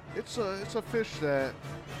 It's a fish that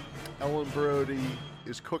Ellen Brody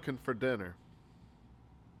is cooking for dinner.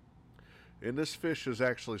 And this fish is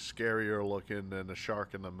actually scarier looking than the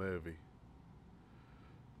shark in the movie.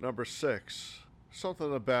 Number 6.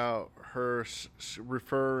 Something about her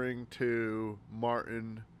referring to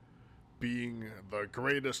Martin being the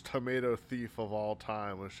greatest tomato thief of all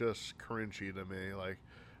time was just cringy to me. Like,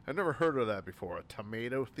 I've never heard of that before. A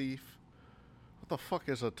tomato thief? What the fuck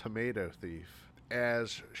is a tomato thief?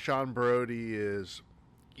 As Sean Brody is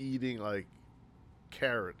eating like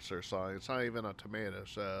carrots or something. It's not even a tomato,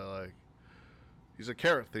 so like he's a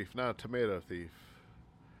carrot thief, not a tomato thief.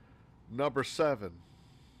 Number 7.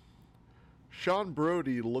 Sean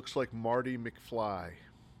Brody looks like Marty McFly.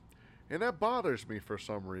 And that bothers me for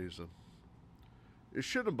some reason. It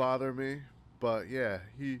shouldn't bother me, but yeah,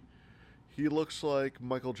 he looks like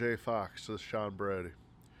Michael J. Fox as Sean Brody.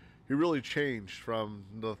 He really changed from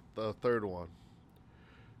the third one.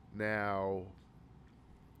 Now,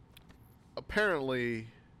 apparently,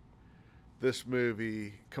 this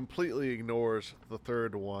movie completely ignores the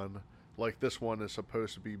third one. Like, this one is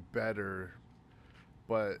supposed to be better,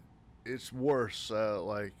 but it's worse.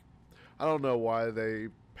 Like, I don't know why they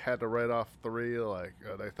had to write off 3. Like,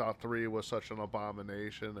 they thought 3 was such an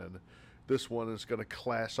abomination, and this one is going to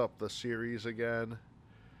class up the series again.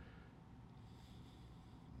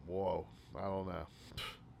 Whoa, I don't know.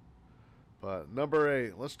 But number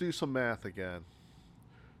 8, let's do some math again.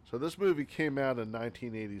 So this movie came out in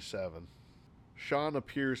 1987. Sean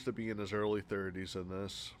appears to be in his early 30s in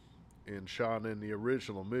this, and Sean in the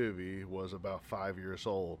original movie was about 5 years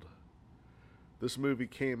old. This movie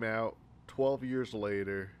came out 12 years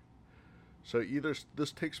later, so either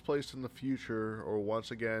this takes place in the future or once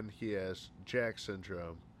again he has Jack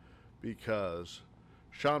syndrome, because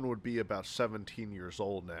Sean would be about 17 years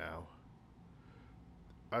old now.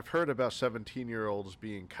 I've heard about 17-year-olds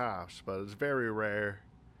being cops, but it's very rare.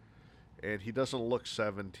 And he doesn't look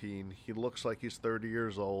 17. He looks like he's 30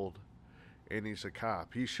 years old, and he's a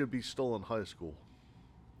cop. He should be still in high school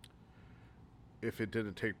if it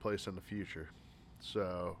didn't take place in the future.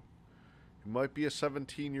 So, he might be a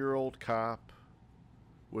 17-year-old cop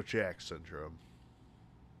with Jack syndrome.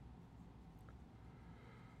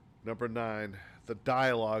 Number 9, the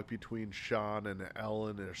dialogue between Sean and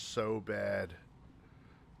Ellen is so bad.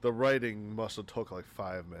 The writing must have took like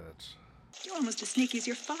 5 minutes. You're almost as sneaky as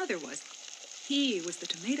your father was. He was the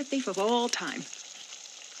tomato thief of all time.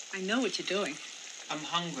 I know what you're doing. I'm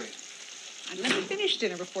hungry. And let me finish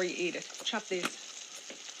dinner before you eat it. Chop these.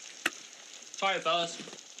 Sorry, fellas.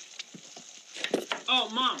 Oh,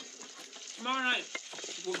 Mom. Tomorrow night,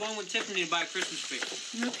 we're going with Tiffany to buy a Christmas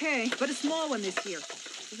tree. Okay, but a small one this year.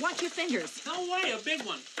 Watch your fingers. No way, a big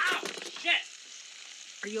one. Ow, shit.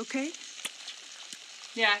 Are you okay?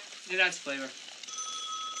 Yeah, it adds flavor.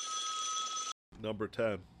 Number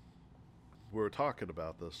 10. We were talking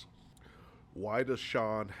about this. Why does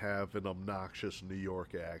Sean have an obnoxious New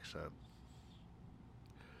York accent?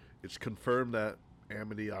 It's confirmed that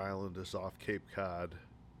Amity Island is off Cape Cod.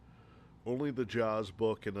 Only the Jaws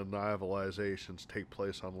book and the novelizations take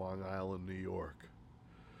place on Long Island, New York.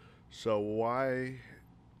 So why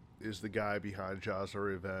is the guy behind Jaws of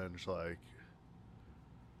Revenge like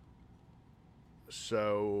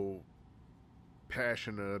so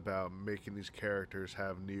passionate about making these characters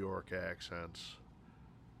have New York accents.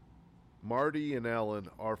 Marty and Ellen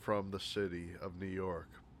are from the city of New York,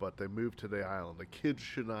 but they moved to the island. The kids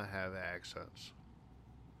should not have accents.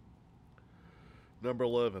 Number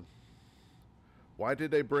 11. Why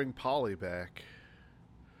did they bring Polly back?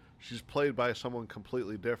 She's played by someone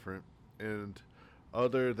completely different, and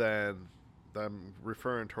other than them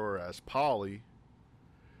referring to her as Polly,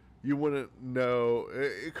 you wouldn't know.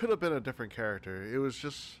 It could have been a different character. It was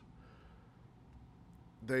just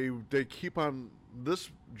they keep on,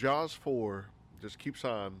 this Jaws 4 just keeps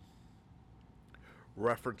on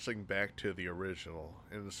referencing back to the original,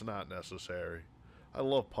 and it's not necessary. I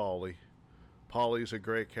love Polly. Polly's a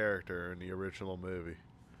great character in the original movie,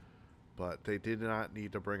 but they did not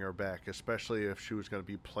need to bring her back, especially if she was going to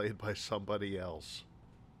be played by somebody else.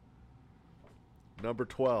 Number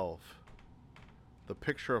 12. The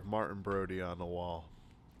picture of Martin Brody on the wall.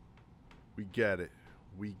 We get it.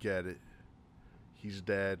 We get it. He's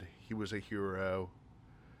dead. He was a hero.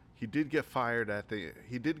 He did get fired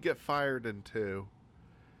in 2.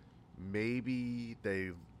 Maybe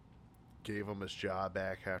they gave him his job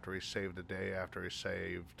back after he saved the day, after he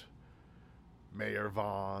saved Mayor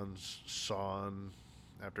Vaughn's son,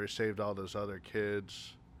 after he saved all those other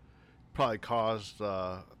kids. Probably caused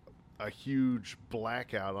a huge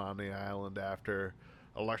blackout on the island after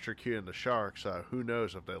electrocuting the sharks. Who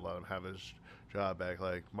knows if they let him have his job back.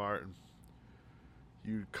 Like, Martin,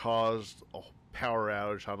 you caused a power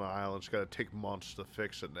outage on the island. It's going to take months to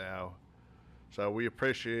fix it now. So we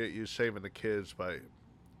appreciate you saving the kids, but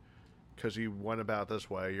because you went about this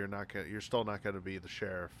way, you're still not going to be the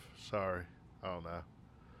sheriff. Sorry. I don't know.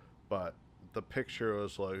 But the picture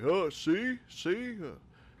was like, oh, see?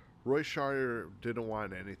 Roy Scheider didn't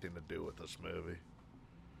want anything to do with this movie.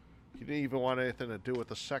 He didn't even want anything to do with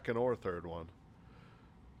the second or third one.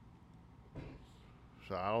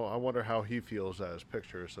 So I wonder how he feels as his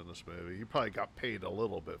pictures in this movie. He probably got paid a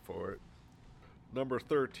little bit for it. Number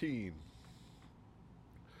 13.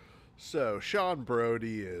 So Sean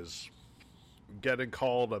Brody is getting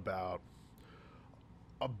called about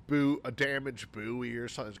a damaged buoy or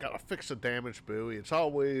something. He's got to fix a damaged buoy. It's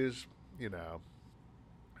always,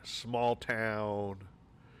 small town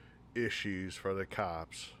issues for the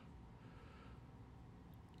cops.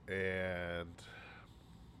 And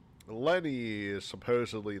Lenny is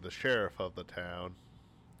supposedly the sheriff of the town,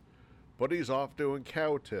 but he's off doing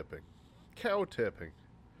cow tipping. Cow tipping.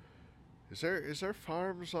 Is there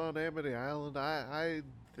farms on Amity Island? I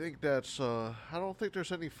think that's I don't think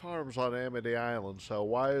there's any farms on Amity Island, so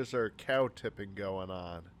why is there cow tipping going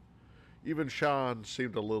on? Even Sean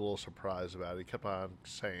seemed a little surprised about it. He kept on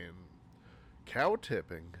saying cow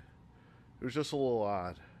tipping. It was just a little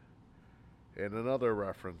odd. And another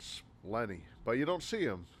reference, Lenny, but you don't see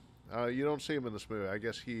him. You don't see him in this movie. I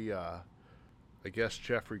guess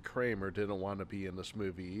Jeffrey Kramer didn't want to be in this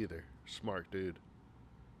movie either. Smart dude.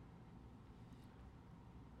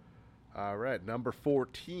 All right, number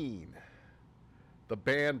 14. The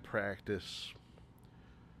band practice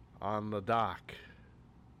on the dock.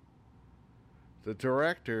 The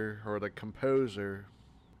director or the composer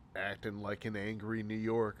acting like an angry New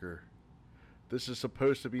Yorker. This is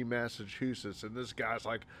supposed to be Massachusetts, and this guy's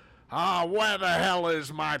like, where the hell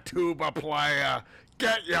is my tuba player?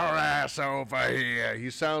 Get your ass over here. He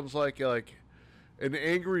sounds like an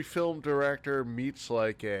angry film director meets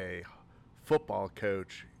like a football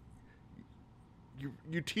coach.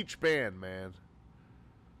 You teach band, man.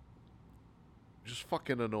 Just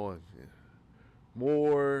fucking annoying.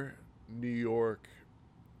 More New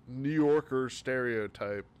Yorker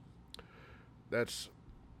stereotype that's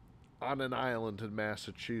on an island in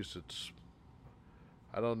Massachusetts.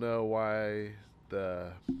 I don't know why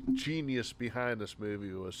the genius behind this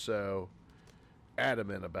movie was so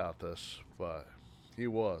adamant about this, but he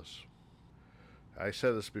was. I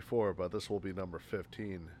said this before, but this will be number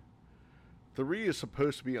 15. 3 is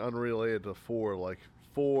supposed to be unrelated to 4, like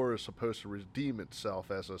 4 is supposed to redeem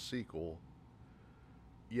itself as a sequel.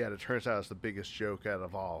 Yet it turns out it's the biggest joke out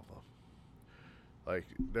of all of them. Like,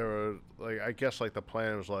 there were, I guess, the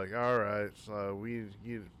plan was alright, so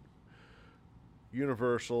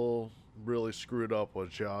Universal really screwed up with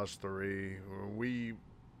Jaws 3. We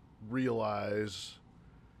realize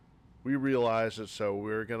it, so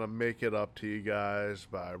we're gonna make it up to you guys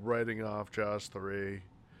by writing off Jaws 3.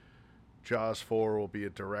 Jaws 4 will be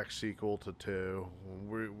a direct sequel to 2.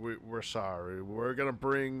 We're sorry. We're gonna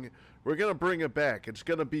bring it back. It's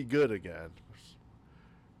gonna be good again.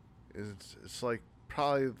 It's like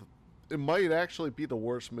probably it might actually be the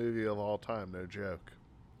worst movie of all time. No joke.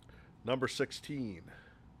 Number 16.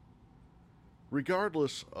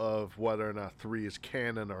 Regardless of whether or not 3 is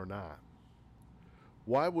canon or not,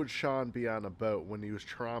 why would Sean be on a boat when he was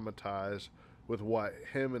traumatized with what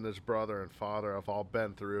him and his brother and father have all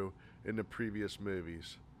been through in the previous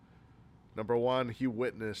movies? Number 1, he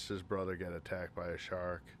witnessed his brother get attacked by a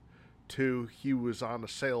shark. 2, he was on a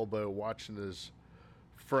sailboat watching his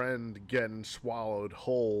friend getting swallowed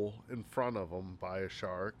whole in front of him by a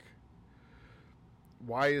shark.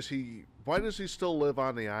 Why does he still live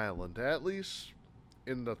on the island? At least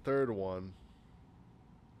in the third one,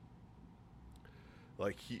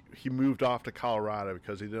 like he moved off to Colorado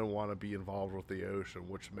because he didn't want to be involved with the ocean,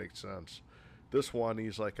 which makes sense. This one,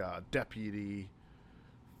 he's like a deputy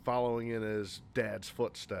following in his dad's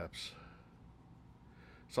footsteps.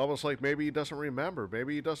 It's almost like maybe he doesn't remember.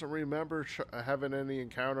 Maybe he doesn't remember having any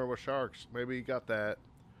encounter with sharks. Maybe he got that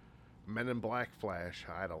Men in Black flash.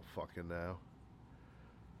 I don't fucking know.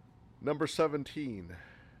 Number 17.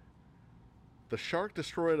 The shark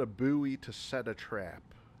destroyed a buoy to set a trap.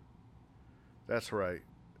 That's right.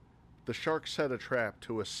 The shark set a trap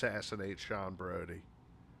to assassinate Sean Brody.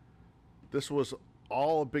 This was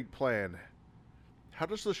all a big plan. How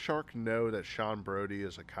does the shark know that Sean Brody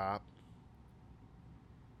is a cop?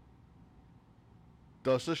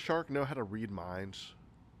 Does this shark know how to read minds?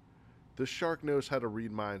 This shark knows how to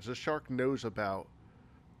read minds. This shark knows about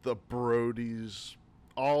the Brodies.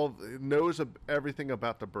 Knows everything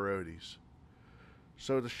about the Brodies.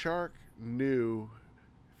 So the shark knew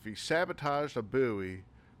if he sabotaged a buoy,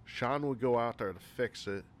 Sean would go out there to fix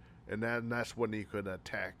it, and that's when he could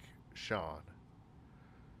attack Sean.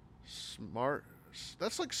 Smart.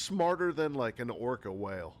 That's like smarter than like an orca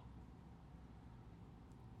whale.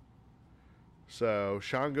 So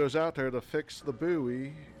Sean goes out there to fix the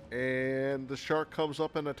buoy, and the shark comes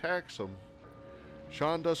up and attacks him.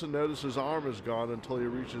 Sean doesn't notice his arm is gone until he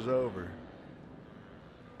reaches over.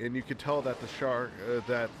 And you can tell that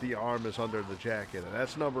the arm is under the jacket, and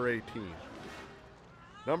that's number 18.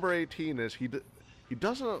 Number 18 is he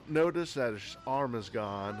doesn't notice that his arm is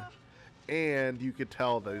gone, and you could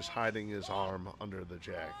tell that he's hiding his arm under the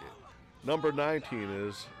jacket. Number 19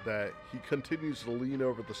 is that he continues to lean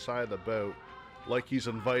over the side of the boat like he's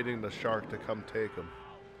inviting the shark to come take him.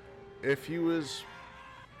 If he was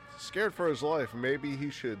scared for his life, maybe he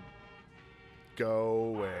should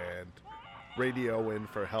go and radio in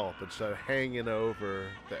for help instead of hanging over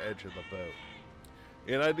the edge of the boat.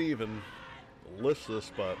 And I'd even list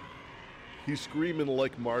this, but he's screaming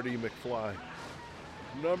like Marty McFly.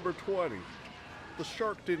 Number 20. The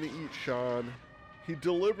shark didn't eat Sean. He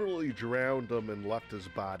deliberately drowned him and left his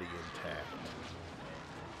body intact.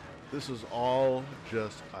 This is all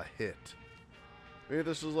just a hit. Maybe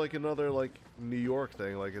this is like another like New York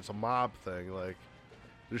thing, like it's a mob thing, like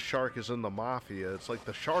the shark is in the mafia. It's like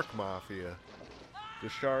the Shark Mafia. The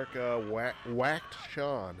shark whacked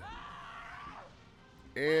Sean.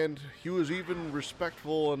 And he was even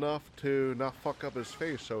respectful enough to not fuck up his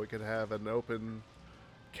face so he could have an open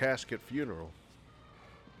casket funeral.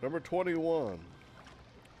 Number 21.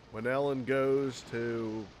 When Ellen goes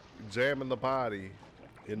to examine the body,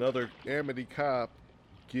 another Amity cop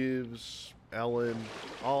gives Ellen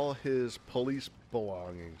all his police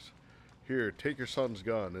belongings. Here, take your son's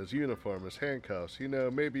gun, his uniform, his handcuffs,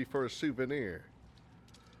 maybe for a souvenir.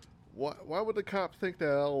 Why would the cop think that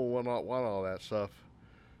Ellen would not want all that stuff?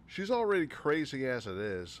 She's already crazy as it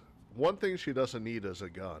is. One thing she doesn't need is a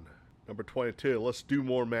gun. Number 22, let's do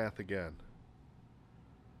more math again.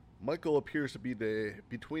 Michael appears to be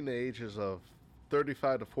between the ages of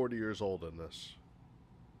 35 to 40 years old in this.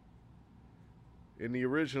 In the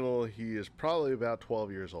original, he is probably about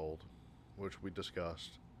 12 years old, which we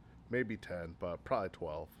discussed. Maybe 10, but probably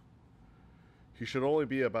 12. He should only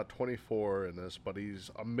be about 24 in this, but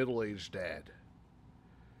he's a middle-aged dad.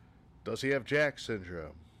 Does he have Jack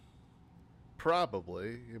syndrome?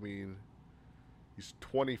 Probably. I mean, he's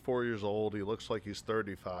 24 years old. He looks like he's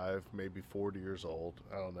 35, maybe 40 years old.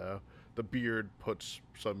 I don't know. The beard puts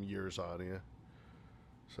some years on you.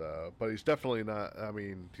 So, but he's definitely not,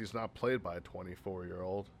 he's not played by a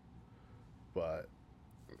 24-year-old. But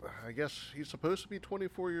I guess he's supposed to be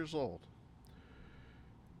 24 years old.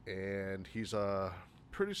 And he's a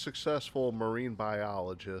pretty successful marine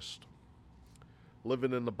biologist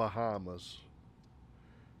living in the Bahamas.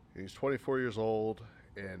 He's 24 years old,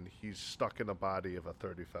 and he's stuck in the body of a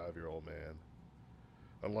 35-year-old man.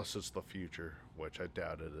 Unless it's the future, which I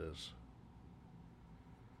doubt it is.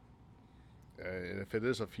 And if it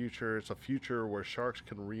is a future, it's a future where sharks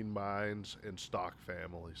can read minds and stalk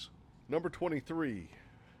families. Number 23.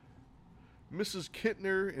 Mrs.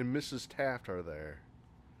 Kittner and Mrs. Taft are there.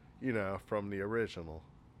 From the original.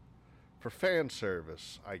 For fan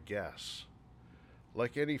service, I guess.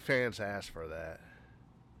 Like any fans asked for that.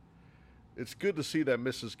 It's good to see that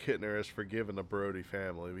Mrs. Kittner has forgiven the Brody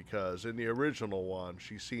family, because in the original one,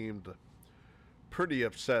 she seemed pretty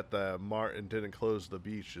upset that Martin didn't close the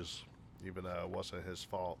beaches, even though it wasn't his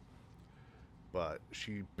fault. But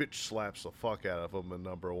she bitch slaps the fuck out of him in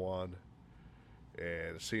number 1.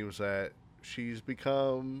 And it seems that she's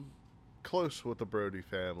become close with the Brody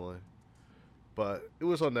family. But it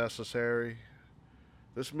was unnecessary.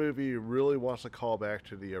 This movie really wants to call back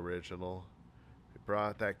to the original. It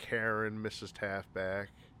brought that Karen, Mrs. Taft back,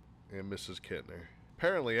 and Mrs. Kittner.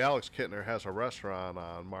 Apparently, Alex Kittner has a restaurant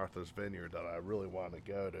on Martha's Vineyard that I really want to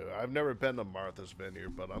go to. I've never been to Martha's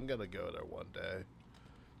Vineyard, but I'm going to go there one day.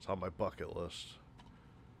 It's on my bucket list.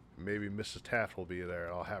 Maybe Mrs. Taft will be there,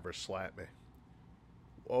 and I'll have her slap me.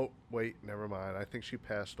 Oh, wait, never mind. I think she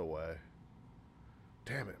passed away.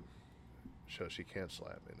 Damn it. So she can't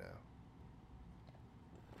slap me now.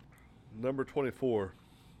 Number 24.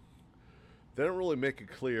 They don't really make it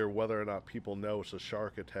clear whether or not people know it's a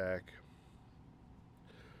shark attack.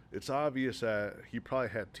 It's obvious that he probably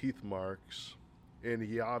had teeth marks, and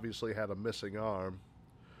he obviously had a missing arm,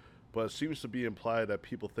 but it seems to be implied that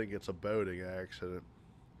people think it's a boating accident.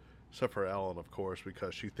 Except for Ellen, of course,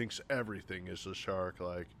 because she thinks everything is a shark.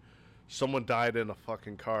 Like, someone died in a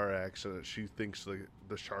fucking car accident, she thinks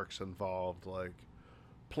the shark's involved. Like,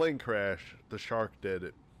 plane crash, the shark did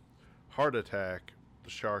it. Heart attack, the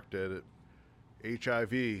shark did it.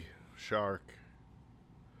 HIV, shark.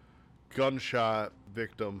 Gunshot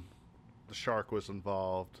victim, the shark was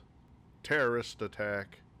involved. Terrorist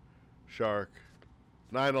attack, shark.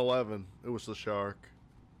 9/11, it was the shark.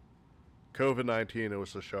 COVID-19, it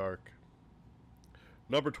was the shark.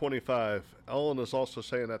 Number 25, Ellen is also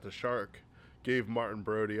saying that the shark gave Martin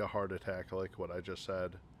Brody a heart attack, like what I just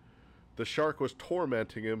said. The shark was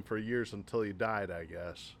tormenting him for years until he died, I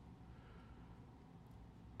guess.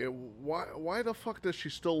 Why the fuck does she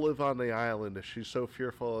still live on the island if she's so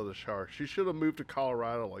fearful of the shark? She should have moved to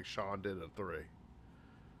Colorado like Sean did at 3.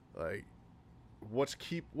 Like, what's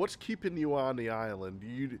keeping you on the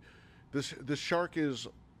island? The shark is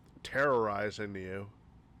terrorizing you.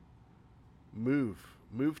 Move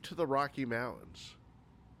to the Rocky Mountains.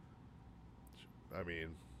 I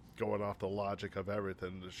mean, going off the logic of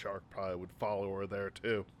everything, the shark probably would follow her there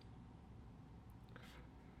too.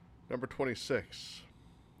 Number 26.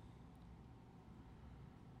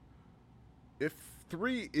 If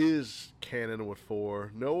 3 is canon with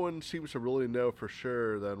 4, no one seems to really know for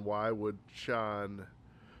sure, then why would Sean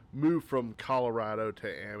move from Colorado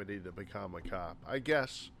to Amity to become a cop? I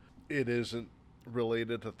guess it isn't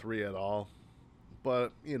related to 3 at all,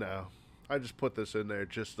 but, you know, I just put this in there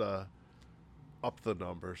just to up the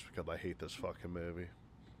numbers because I hate this fucking movie.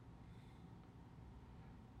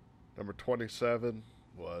 Number 27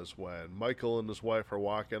 was when Michael and his wife are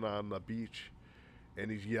walking on the beach and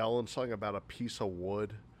he's yelling something about a piece of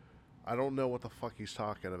wood. I don't know what the fuck he's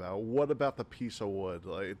talking about. What about the piece of wood?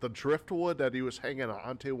 Like, the driftwood that he was hanging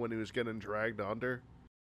onto when he was getting dragged under?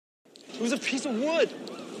 It was a piece of wood.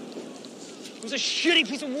 It was a shitty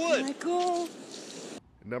piece of wood. Michael.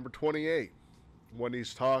 Number 28, when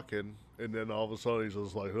he's talking, and then all of a sudden he's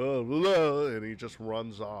just like, oh, blah, blah, and he just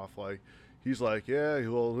runs off. Like, he's like, yeah,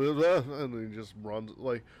 well, blah, blah, and he just runs.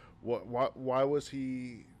 Like, why was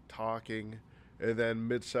he talking? And then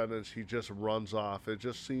mid-sentence, he just runs off. It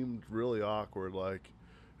just seemed really awkward, like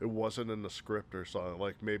it wasn't in the script or something.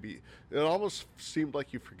 Like, maybe, it almost seemed like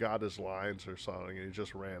he forgot his lines or something, and he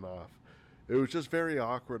just ran off. It was just very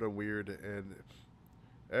awkward and weird, and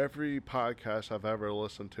every podcast I've ever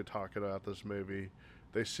listened to talking about this movie,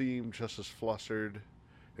 they seem just as flustered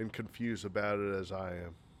and confused about it as I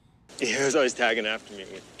am. He was always tagging after me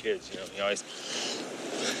with the kids, you know. He always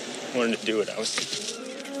wanted to do it.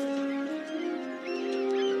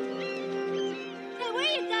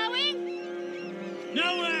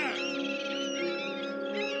 Nowhere!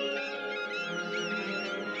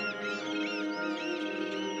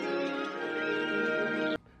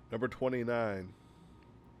 Number 29.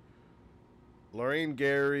 Lorraine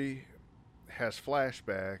Gary has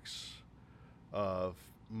flashbacks of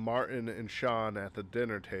Martin and Sean at the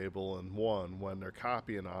dinner table in 1 when they're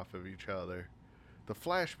copying off of each other. The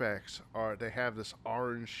flashbacks they have this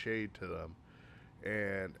orange shade to them.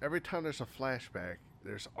 And every time there's a flashback,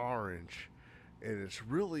 there's orange. And it's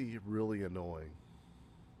really, really annoying.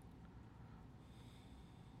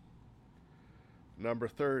 Number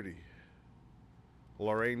 30.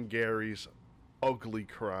 Lorraine Gary's ugly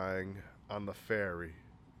crying on the ferry.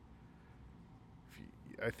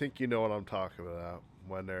 I think you know what I'm talking about.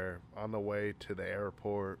 When they're on the way to the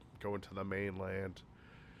airport, going to the mainland.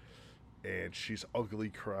 and she's ugly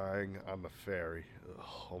crying on the ferry.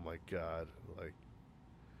 Oh my god. Like,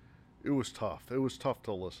 it was tough. It was tough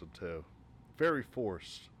to listen to. Very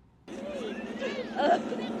forced.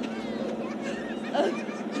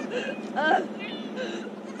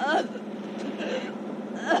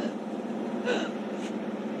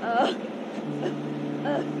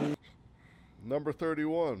 Number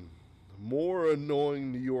 31. More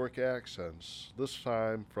annoying New York accents. This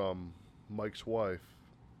time from Mike's wife.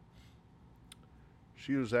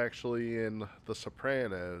 She was actually in The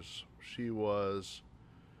Sopranos. She was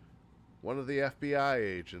one of the FBI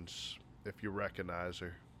agents, if you recognize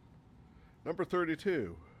her. Number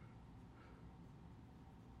 32.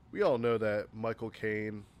 We all know that Michael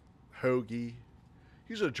Caine, Hoagie,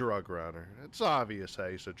 he's a drug runner. It's obvious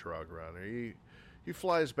that he's a drug runner. He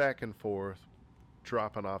flies back and forth,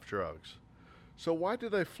 dropping off drugs. So why do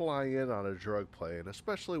they fly in on a drug plane,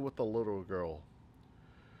 especially with the little girl?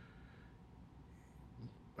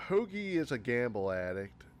 Hoagie is a gamble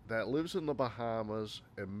addict that lives in the Bahamas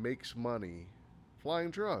and makes money flying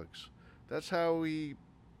drugs. That's how he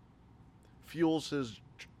fuels his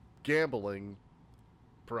gambling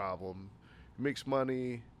problem. He makes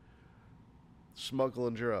money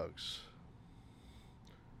smuggling drugs.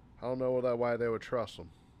 I don't know why they would trust him.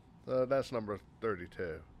 That's number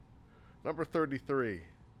 32. Number 33.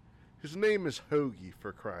 His name is Hoagie,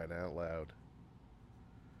 for crying out loud.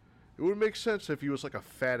 It would make sense if he was like a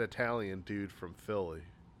fat Italian dude from Philly.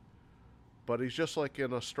 But he's just like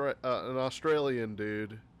an Australian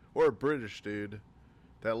dude, or a British dude,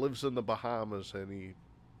 that lives in the Bahamas and he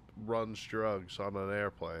runs drugs on an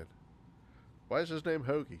airplane. Why is his name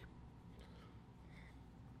Hoagie?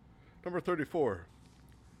 Number 34.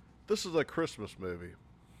 This is a Christmas movie.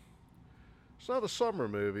 It's not a summer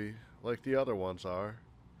movie like the other ones are.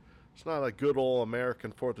 It's not a good old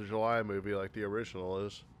American 4th of July movie like the original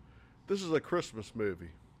is. This is a Christmas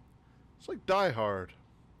movie. It's like Die Hard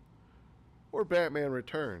or Batman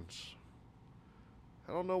Returns.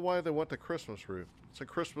 I don't know why they went the Christmas route. It's a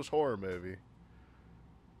Christmas horror movie.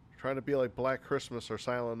 Trying to be like Black Christmas or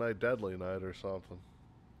Silent Night, Deadly Night or something.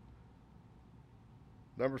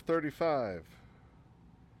 Number 35.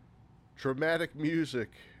 Dramatic music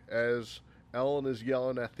as Ellen is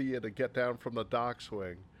yelling at Thea to get down from the dock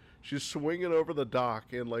swing. She's swinging over the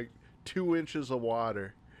dock in like 2 inches of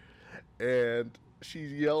water. And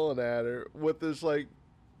she's yelling at her with this like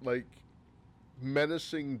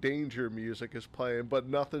menacing danger music is playing, but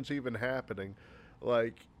nothing's even happening.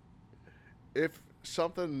 Like, if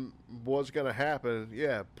something was gonna happen,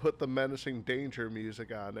 yeah, put the menacing danger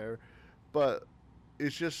music on there. But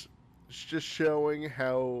it's just showing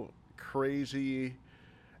how crazy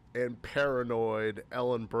and paranoid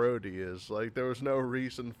Ellen Brody is. Like, there was no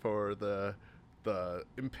reason for the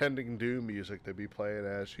impending doom music to be playing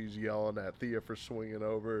as she's yelling at Thea for swinging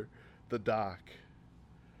over the dock.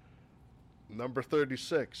 Number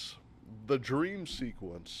 36, the dream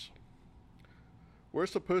sequence. We're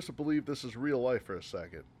supposed to believe this is real life for a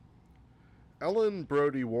second. Ellen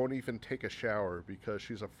Brody won't even take a shower because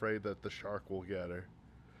she's afraid that the shark will get her.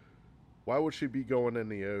 Why would she be going in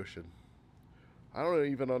the ocean? I don't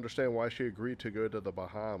even understand why she agreed to go to the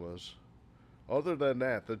Bahamas. Other than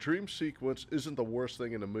that, the dream sequence isn't the worst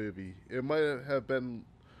thing in the movie. It might have been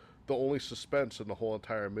the only suspense in the whole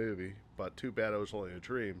entire movie, but too bad it was only a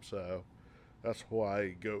dream, so that's why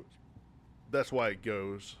it goes. That's why it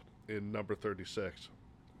goes in number 36.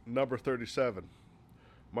 Number 37,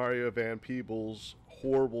 Mario Van Peebles'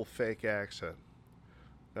 horrible fake accent.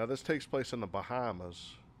 Now this takes place in the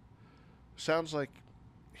Bahamas. Sounds like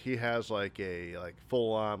he has like a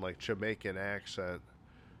full-on like Jamaican accent,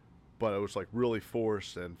 but it was like really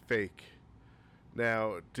forced and fake.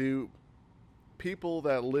 Now, do people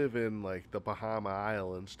that live in like the Bahama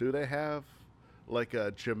Islands, do they have like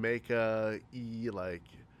a Jamaica-y like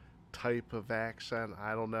type of accent?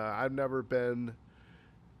 I don't know. I've never been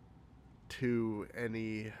to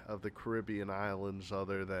any of the Caribbean islands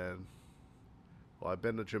other than, well, I've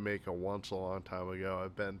been to Jamaica once a long time ago.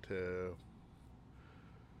 I've been to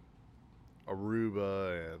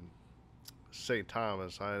Aruba and St.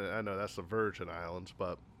 Thomas. I know that's the Virgin Islands,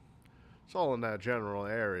 but it's all in that general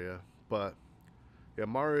area. But yeah,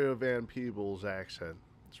 Mario Van Peebles' accent,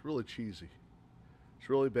 it's really cheesy. It's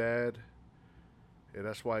really bad, and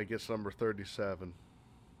that's why it gets number 37.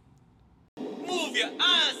 Move your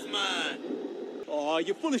ass, man! Oh,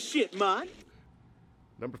 you're full of shit, man.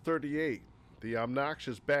 Number 38, the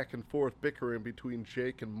obnoxious back and forth bickering between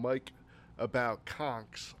Jake and Mike about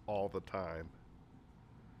conchs all the time.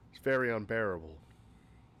 It's very unbearable.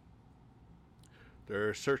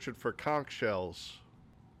 They're searching for conch shells.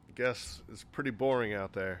 I guess it's pretty boring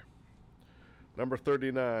out there. Number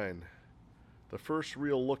 39. The first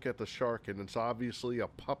real look at the shark, and it's obviously a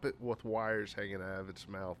puppet with wires hanging out of its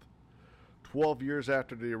mouth. 12 years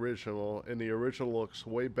after the original, and the original looks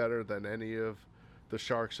way better than any of the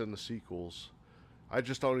sharks in the sequels. I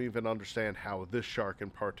just don't even understand how this shark in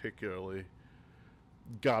particularly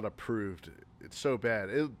got approved. It's so bad.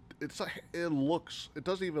 It doesn't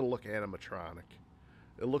even look animatronic.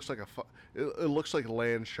 It looks like it looks like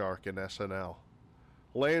Land Shark in SNL.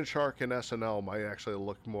 Land Shark in SNL might actually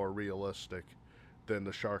look more realistic than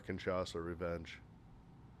the shark in Jaws: The Revenge.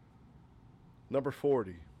 Number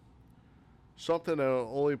 40. Something that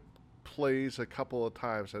only plays a couple of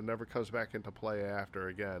times and never comes back into play after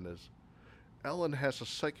again is Ellen has a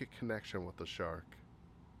psychic connection with the shark.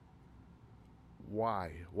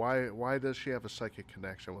 Why? Why does she have a psychic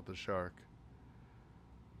connection with the shark?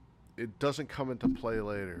 It doesn't come into play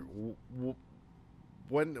later.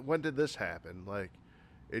 When did this happen? Like,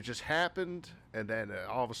 it just happened and then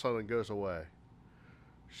all of a sudden it goes away.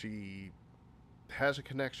 She has a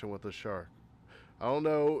connection with the shark. I don't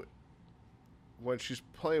know. When she's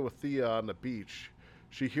playing with Thea on the beach,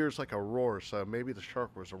 she hears like a roar, so maybe the shark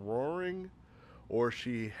was roaring, or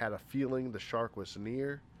she had a feeling the shark was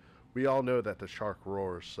near. We all know that the shark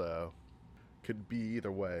roars, so could be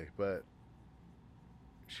either way, but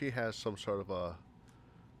she has some sort of a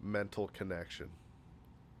mental connection.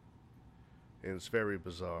 And it's very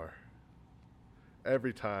bizarre.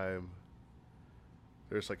 Every time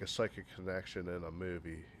there's like a psychic connection in a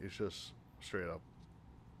movie, it's just straight up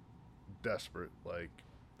desperate. Like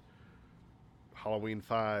Halloween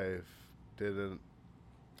 5, didn't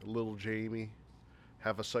little Jamie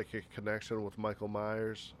have a psychic connection with Michael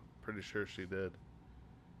Myers? Pretty sure she did.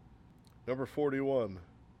 Number 41.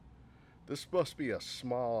 This must be a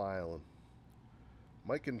small island.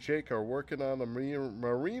 Mike and Jake are working on a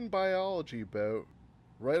marine biology boat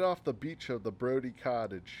right off the beach of the Brody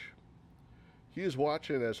cottage. He is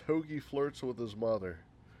watching as Hoagie flirts with his mother.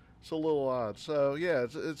 It's a little odd. So, yeah,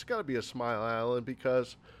 it's got to be a small island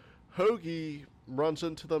because Hoagie runs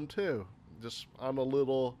into them too. Just on a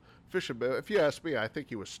little fishing boat. If you ask me, I think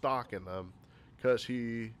he was stalking them because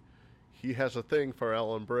he has a thing for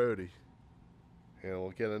Ellen Brody. And we'll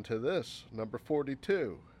get into this. Number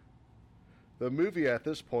 42. The movie at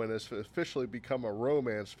this point has officially become a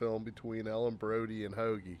romance film between Ellen Brody and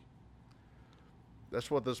Hoagie.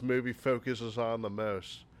 That's what this movie focuses on the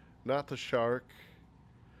most. Not the shark.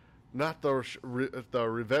 Not the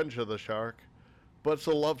revenge of the shark. But it's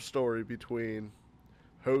a love story between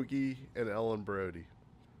Hoagie and Ellen Brody.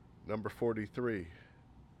 Number 43.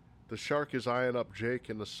 The shark is eyeing up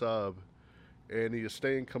Jake in the sub, and he is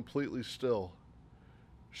staying completely still.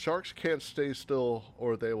 Sharks can't stay still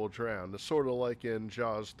or they will drown. It's sort of like in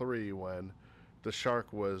Jaws 3 when the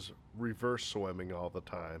shark was reverse swimming all the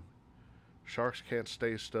time. Sharks can't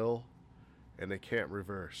stay still and they can't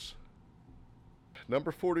reverse.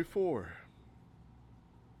 Number 44.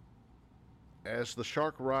 As the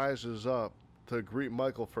shark rises up to greet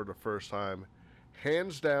Michael for the first time,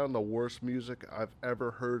 hands down the worst music I've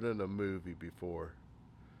ever heard in a movie before.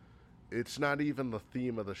 It's not even the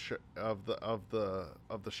theme of the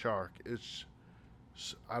shark. It's,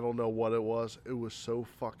 I don't know what it was. It was so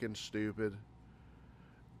fucking stupid,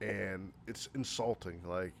 and it's insulting.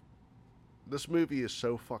 Like, this movie is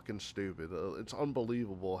so fucking stupid. It's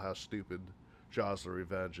unbelievable how stupid Jaws: The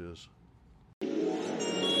Revenge is.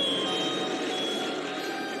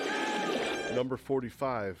 Number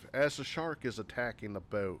 45. As the shark is attacking the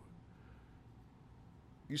boat,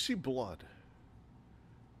 you see blood.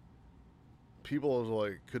 People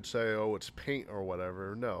like could say, "Oh, it's paint or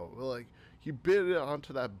whatever." No, like he bit it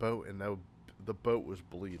onto that boat, and the boat was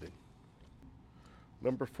bleeding.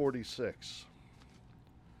 Number 46.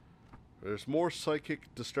 There's more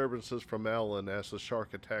psychic disturbances from Ellen as the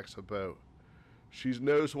shark attacks the boat. She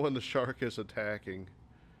knows when the shark is attacking,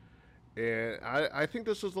 and I think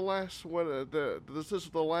this is the last one. This is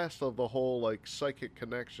the last of the whole like psychic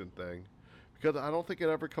connection thing, because I don't think it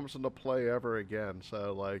ever comes into play ever again.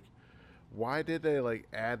 So like, why did they like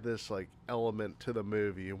add this like element to the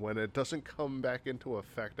movie when it doesn't come back into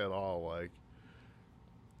effect at all? Like,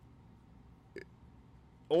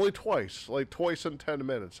 only twice, like twice in 10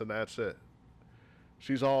 minutes, and that's it.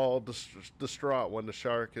 She's all distraught when the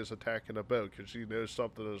shark is attacking a boat because she knows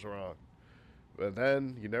something is wrong. But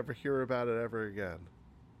then you never hear about it ever again.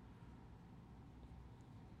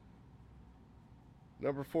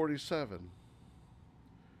 Number 47.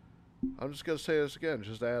 I'm just going to say this again,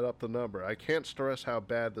 just add up the number. I can't stress how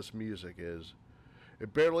bad this music is.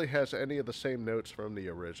 It barely has any of the same notes from the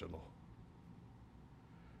original.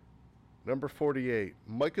 Number 48.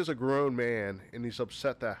 Mike is a grown man, and he's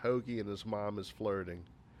upset that Hoagie and his mom is flirting.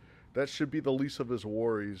 That should be the least of his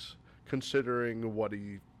worries, considering what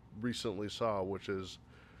he recently saw, which is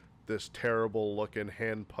this terrible-looking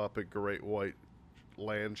hand puppet great white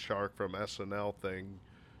land shark from SNL thing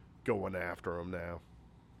going after him now.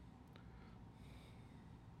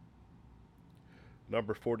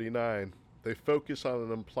 Number 49. They focus on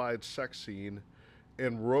an implied sex scene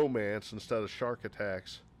and romance instead of shark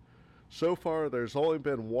attacks. So far, there's only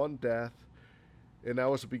been one death, and that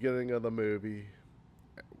was the beginning of the movie.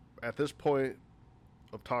 At this point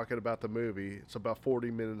of talking about the movie, it's about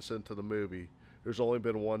 40 minutes into the movie. There's only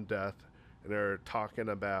been one death, and they're talking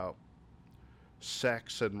about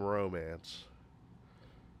sex and romance.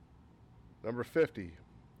 Number 50.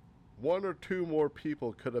 One or two more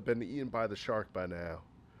people could have been eaten by the shark by now,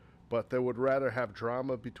 but they would rather have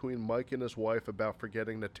drama between Mike and his wife about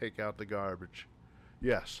forgetting to take out the garbage.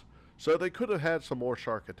 Yes, so they could have had some more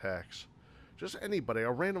shark attacks. Just anybody, a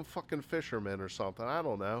random fucking fisherman or something, I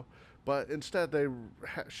don't know. But instead they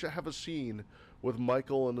should have a scene with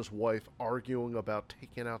Michael and his wife arguing about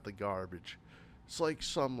taking out the garbage. It's like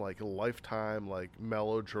some like Lifetime, like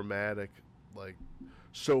melodramatic, like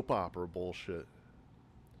soap opera bullshit.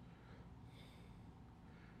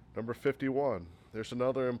 Number 51. There's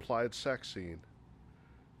another implied sex scene.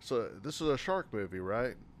 So this is a shark movie,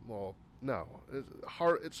 right? Well, no.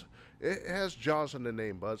 It has Jaws in the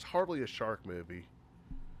name, but it's hardly a shark movie.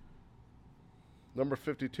 Number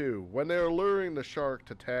 52. When they are luring the shark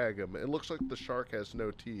to tag him, it looks like the shark has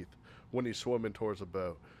no teeth when he's swimming towards a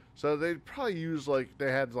boat. So they probably used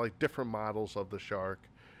they had different models of the shark,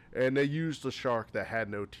 and they used the shark that had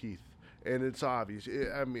no teeth. And it's obvious.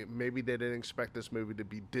 I mean, maybe they didn't expect this movie to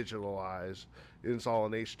be digitalized. It's all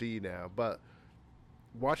in HD now. But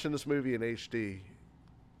watching this movie in HD,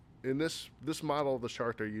 in this model of the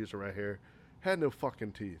shark they're using right here, had no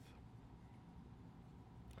fucking teeth.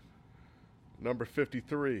 Number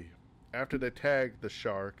 53. After they tag the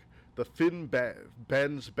shark, the fin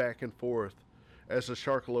bends back and forth as the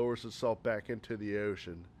shark lowers itself back into the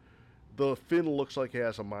ocean. The fin looks like it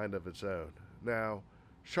has a mind of its own. Now,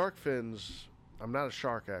 shark fins, I'm not a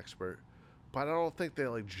shark expert, but I don't think they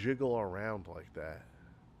jiggle around like that.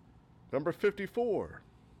 Number 54.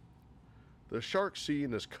 The shark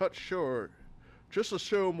scene is cut short just to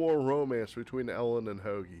show more romance between Ellen and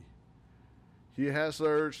Hoagie. He has the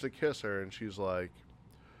urge to kiss her, and she's like,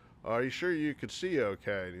 "Are you sure you could see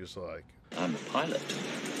okay?" And he's like, I'm a pilot.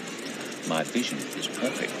 My vision is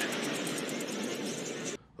perfect.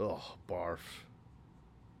 Ugh, barf.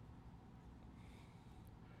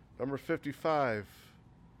 Number 55.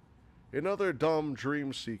 Another dumb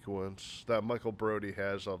dream sequence that Michael Brody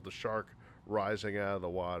has of the shark rising out of the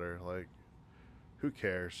water. Who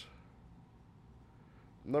cares?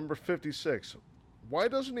 Number 56. Why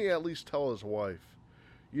doesn't he at least tell his wife?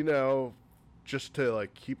 Just to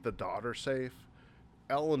keep the daughter safe.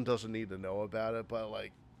 Ellen doesn't need to know about it, but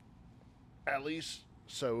at least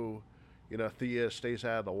so Thea stays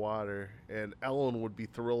out of the water, and Ellen would be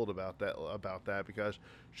thrilled about that because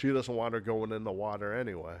she doesn't want her going in the water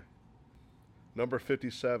anyway. Number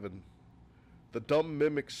 57. The dumb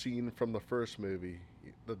mimic scene from the first movie.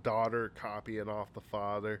 The daughter copying off the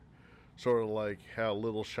father. Sort of like how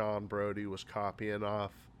little Sean Brody was copying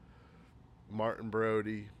off Martin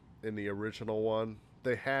Brody in the original one.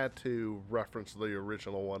 They had to reference the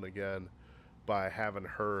original one again by having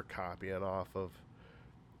her copying off of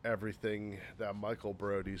everything that Michael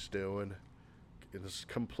Brody's doing. It's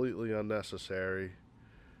completely unnecessary.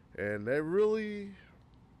 And they really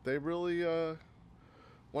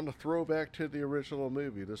want to throw back to the original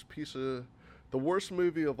movie. This piece of the worst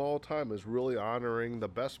movie of all time is really honoring the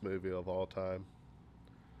best movie of all time.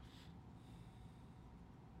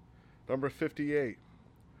 Number 58.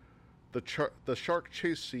 The shark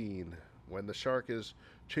chase scene, when the shark is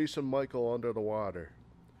chasing Michael under the water.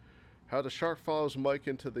 How the shark follows Mike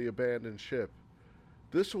into the abandoned ship.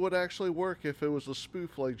 This would actually work if it was a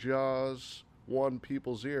spoof like Jaws 1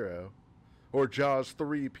 People 0 or Jaws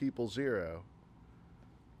 3 People 0.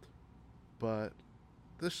 But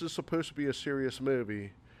this is supposed to be a serious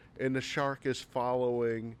movie, and the shark is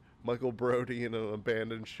following Michael Brody in an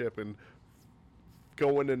abandoned ship and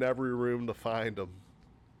going in every room to find him.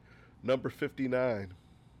 Number 59.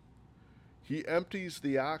 He empties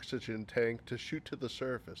the oxygen tank to shoot to the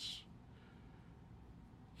surface.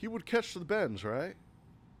 He would catch the bends, right?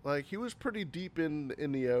 He was pretty deep in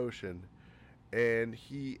the ocean, and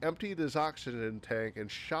he emptied his oxygen tank and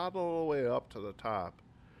shot all the way up to the top.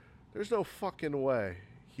 There's no fucking way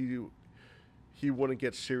he wouldn't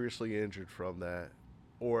get seriously injured from that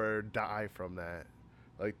or die from that.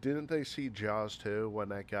 Like, didn't they see Jaws 2 when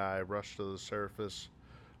that guy rushed to the surface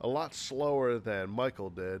a lot slower than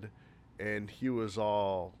Michael did, and he was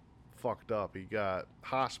all fucked up. He got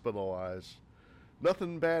hospitalized.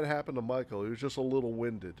 Nothing bad happened to Michael. He was just a little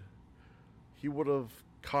winded. He would have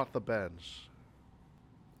caught the bends.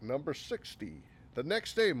 Number 60. The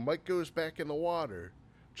next day, Mike goes back in the water,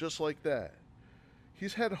 just like that.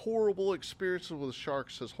 He's had horrible experiences with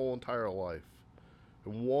sharks his whole entire life.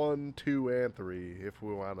 1, 2, and 3, if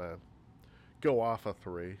we want to go off of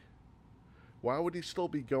 3. Why would he still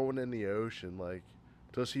be going in the ocean? Like,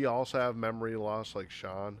 does he also have memory loss like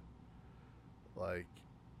Sean? Like,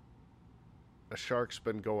 a shark's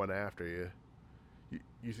been going after you.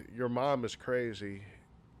 Your mom is crazy,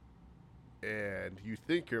 and you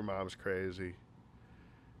think your mom's crazy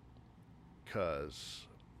because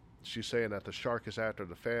she's saying that the shark is after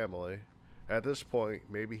the family. At this point,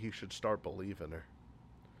 maybe he should start believing her.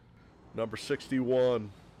 Number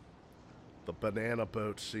 61, the banana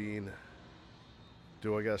boat scene.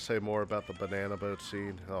 Do I gotta say more about the banana boat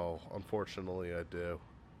scene? Oh, unfortunately I do.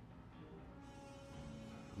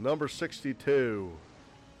 Number 62.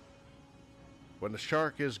 When the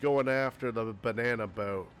shark is going after the banana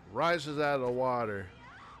boat, rises out of the water,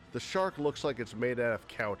 the shark looks like it's made out of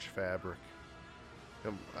couch fabric.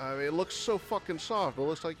 I mean, it looks so fucking soft. It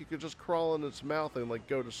looks like you could just crawl in its mouth and like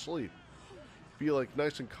go to sleep. Be like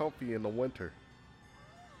nice and comfy in the winter.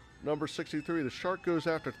 Number 63, the shark goes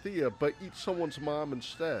after Thea, but eats someone's mom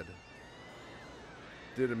instead.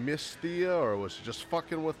 Did it miss Thea, or was it just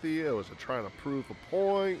fucking with Thea? Was it trying to prove a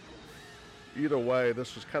point? Either way,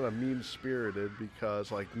 this was kind of mean-spirited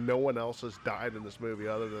because, like, no one else has died in this movie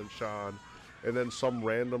other than Sean. And then some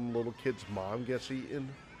random little kid's mom gets eaten.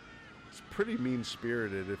 It's pretty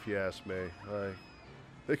mean-spirited, if you ask me. Like,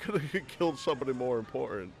 they could have killed somebody more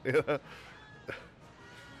important. Yeah.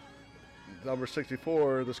 Number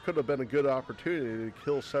 64, this could have been a good opportunity to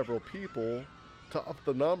kill several people to up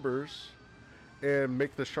the numbers and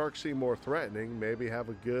make the shark seem more threatening. Maybe have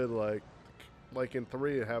a good, like in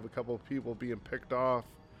 3, have a couple of people being picked off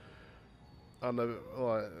on the,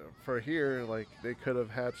 for here, like they could have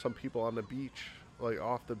had some people on the beach, like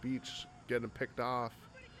off the beach getting picked off.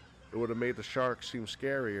 It would have made the shark seem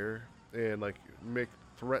scarier and like make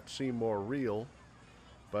threat seem more real.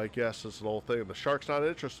 But I guess it's the whole thing. The shark's not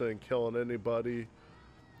interested in killing anybody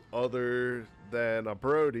other than a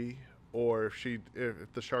Brody, or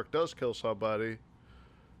if the shark does kill somebody,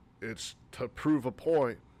 it's to prove a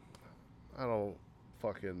point. I don't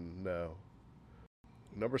fucking know.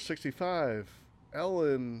 Number 65,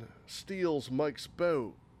 Ellen steals Mike's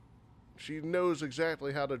boat. She knows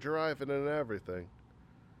exactly how to drive it and everything.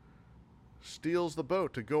 Steals the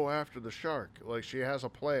boat to go after the shark, like she has a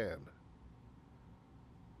plan.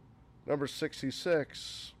 Number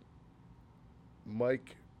 66,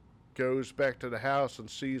 Mike goes back to the house and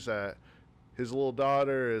sees that his little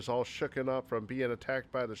daughter is all shooken up from being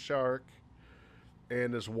attacked by the shark,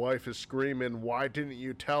 and his wife is screaming, "Why didn't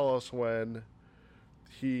you tell us?" when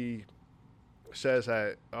he says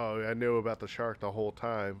that, "Oh, I knew about the shark the whole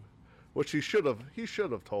time," which he should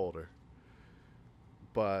have told her.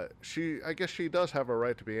 But I guess she does have a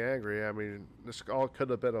right to be angry. I mean, this all could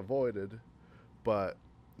have been avoided, but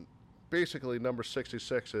basically, number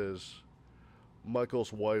 66 is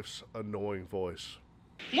Michael's wife's annoying voice.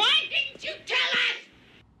 Why didn't you tell us?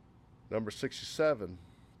 Number 67.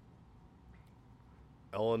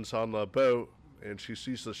 Ellen's on the boat, and she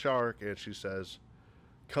sees the shark, and she says,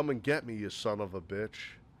 "Come and get me, you son of a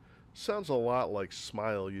bitch." Sounds a lot like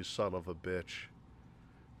 "Smile, you son of a bitch."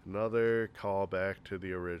 Another callback to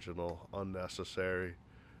the original. Unnecessary.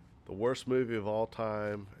 The worst movie of all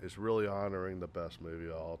time is really honoring the best movie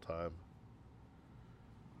of all time.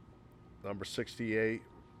 Number 68.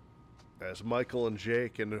 As Michael and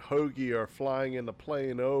Jake and Hoagie are flying in the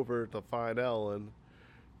plane over to find Ellen,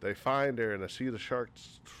 they find her and they see the shark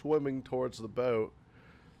swimming towards the boat.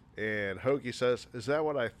 And Hoagie says, "Is that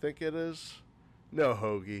what I think it is?" "No,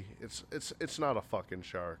 Hoagie. It's not a fucking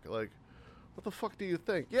shark." Like, what the fuck do you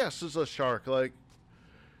think? Yes, it's a shark. Like,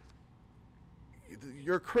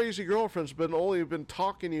 your crazy girlfriend's only been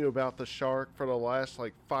talking to you about the shark for the last,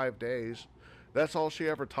 5 days. That's all she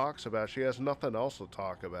ever talks about. She has nothing else to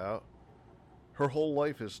talk about. Her whole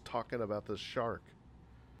life is talking about this shark.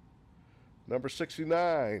 Number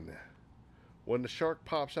 69. When the shark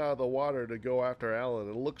pops out of the water to go after Ellen,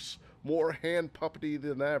 it looks more hand puppety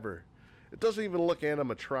than ever. It doesn't even look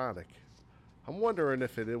animatronic. I'm wondering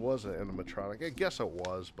if it was an animatronic. I guess it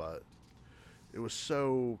was, but it was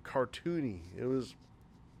so cartoony. It was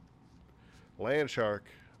Land Shark.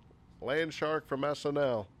 Land Shark from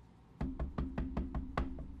SNL.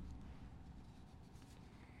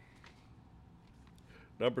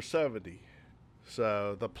 Number 70.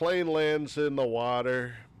 So the plane lands in the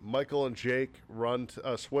water. Michael and Jake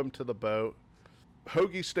swim to the boat.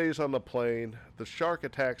 Hoagie stays on the plane. The shark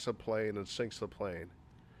attacks the plane and sinks the plane.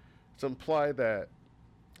 It's implied that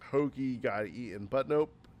Hoagie got eaten, but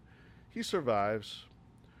nope, he survives.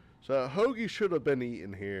 So Hoagie should have been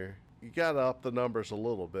eaten here. You gotta up the numbers a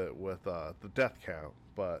little bit with the death count,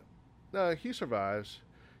 but no, he survives.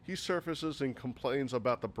 He surfaces and complains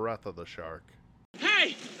about the breath of the shark.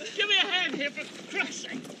 Hey, give me a hand here for Christ's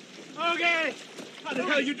sake. Okay. How the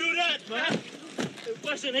hell you do that, man? It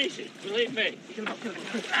wasn't easy, believe me. You all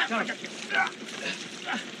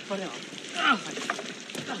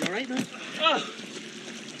right, man?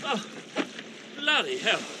 Oh, bloody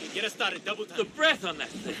hell. Get us started double time. The breath on that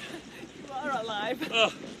thing. You are alive.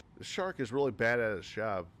 The shark is really bad at its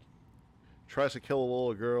job. Tries to kill a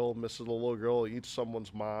little girl, misses the little girl, eats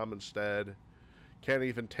someone's mom instead. Can't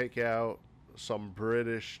even take out some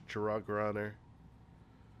British drug runner.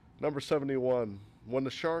 Number 71. When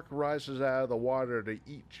the shark rises out of the water to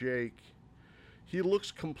eat Jake, he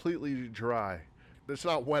looks completely dry. It's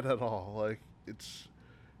not wet at all. Like it's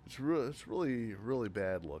really, really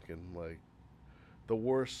bad looking. Like the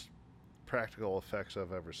worst practical effects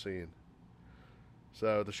I've ever seen.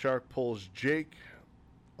 So the shark pulls Jake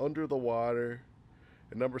under the water.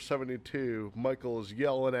 And number 72, Michael is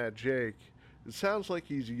yelling at Jake. It sounds like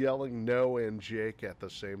he's yelling no and Jake at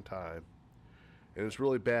the same time. And it's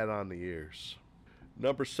really bad on the ears.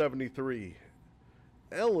 Number 73,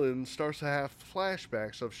 Ellen starts to have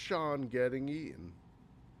flashbacks of Sean getting eaten.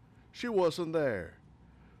 She wasn't there.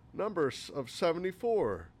 Number of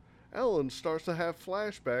 74, Ellen starts to have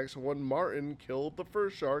flashbacks when Martin killed the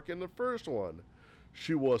first shark in the first one.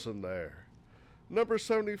 She wasn't there. Number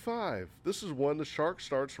 75, this is when the shark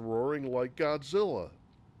starts roaring like Godzilla.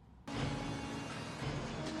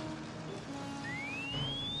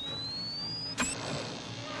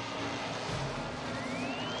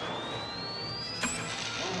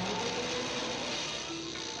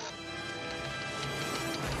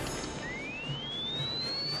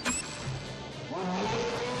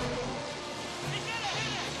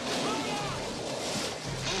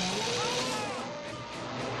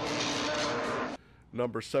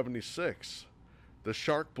 Number 76, the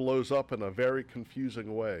shark blows up in a very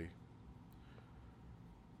confusing way.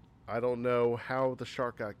 I don't know how the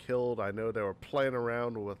shark got killed. I know they were playing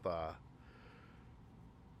around with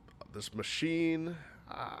this machine.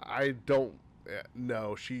 I don't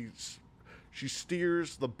know. She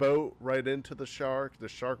steers the boat right into the shark. The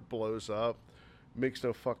shark blows up. Makes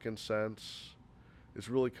no fucking sense. It's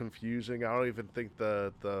really confusing. I don't even think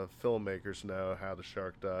the filmmakers know how the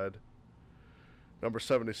shark died. Number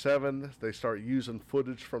 77, they start using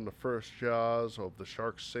footage from the first Jaws of the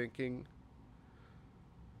shark sinking.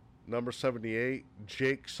 Number 78,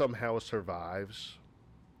 Jake somehow survives.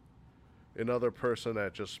 Another person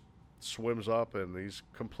that just swims up and he's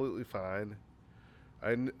completely fine.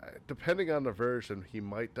 Depending on the version, he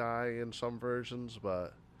might die in some versions,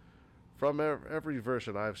 but from every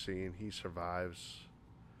version I've seen, he survives,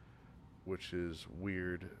 which is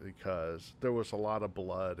weird because there was a lot of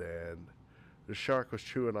blood and the shark was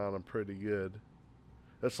chewing on him pretty good.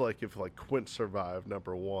 That's like if Quint survived,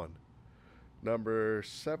 number 1. Number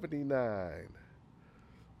 79.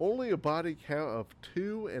 Only a body count of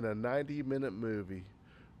 2 in a 90-minute movie,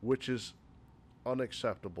 which is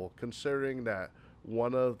unacceptable considering that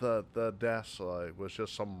one of the deaths was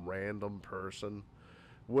just some random person,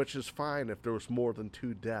 which is fine if there was more than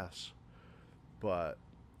 2 deaths. But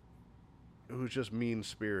it was just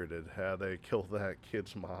mean-spirited how they killed that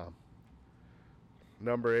kid's mom.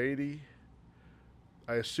 Number 80,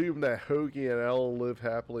 I assume that Hoagie and Ellen live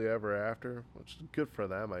happily ever after, which is good for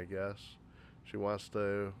them, I guess. She wants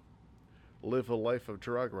to live a life of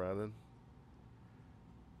drug running.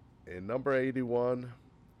 And number 81,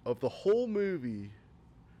 of the whole movie,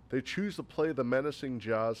 they choose to play the menacing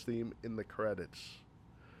Jaws theme in the credits,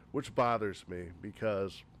 which bothers me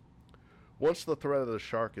because once the threat of the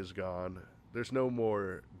shark is gone, there's no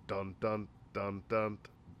more dun dun dun dun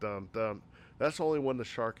dun dun. That's only when the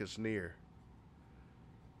shark is near.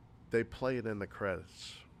 They play it in the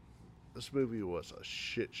credits. This movie was a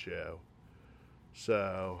shit show.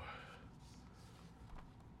 So,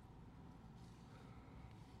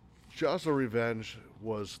 Jaws of Revenge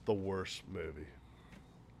was the worst movie.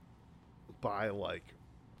 By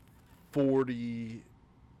 40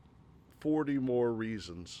 more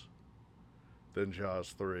reasons than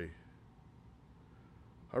Jaws 3.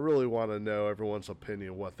 I really want to know everyone's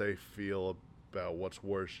opinion, what they feel about what's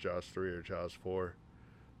worse, Jaws 3 or Jaws 4.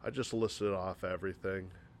 I just listed off everything.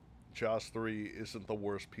 Jaws 3 isn't the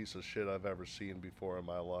worst piece of shit I've ever seen before in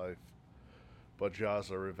my life. But Jaws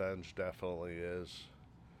the Revenge definitely is.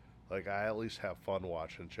 Like, I at least have fun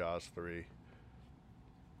watching Jaws 3.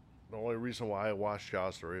 The only reason why I watched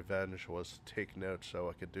Jaws the Revenge was to take notes so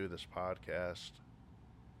I could do this podcast.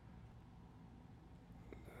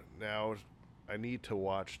 Now, I need to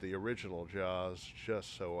watch the original Jaws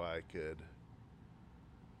just so I could,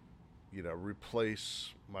 you know,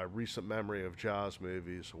 replace my recent memory of Jaws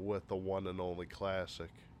movies with the one and only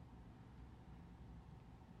classic.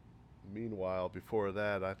 Meanwhile, before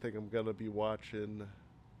that, I think I'm going to be watching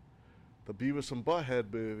the Beavis and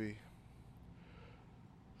Butthead movie.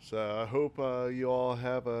 So I hope you all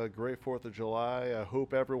have a great 4th of July. I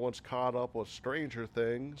hope everyone's caught up with Stranger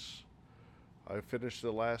Things. I finished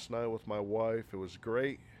it last night with my wife. It was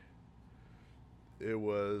great. It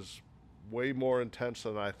was way more intense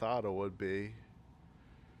than I thought it would be.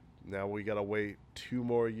 Now we gotta wait 2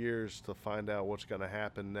 more years to find out what's gonna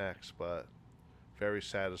happen next, but very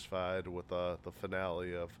satisfied with the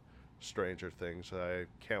finale of Stranger Things. I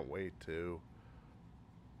can't wait to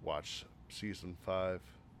watch season 5.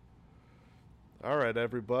 Alright,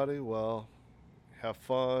 everybody, well, have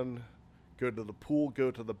fun, go to the pool, go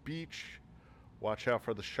to the beach, watch out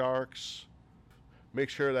for the sharks, make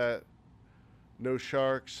sure that no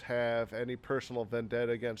sharks have any personal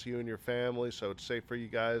vendetta against you and your family, so it's safe for you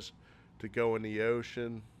guys to go in the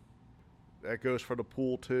ocean. That goes for the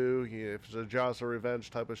pool too. If it's a Jaws the Revenge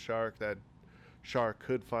type of shark, that shark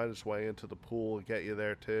could find its way into the pool and get you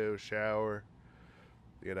there too, shower.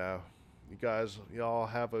 You know, you guys, y'all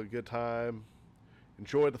have a good time.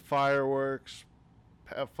 Enjoy the fireworks,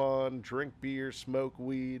 have fun, drink beer, smoke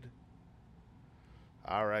weed.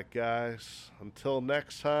 Alright guys, until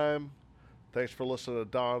next time, thanks for listening to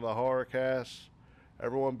Dawn of the Horrorcast.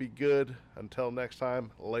 Everyone be good. Until next time,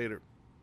 later.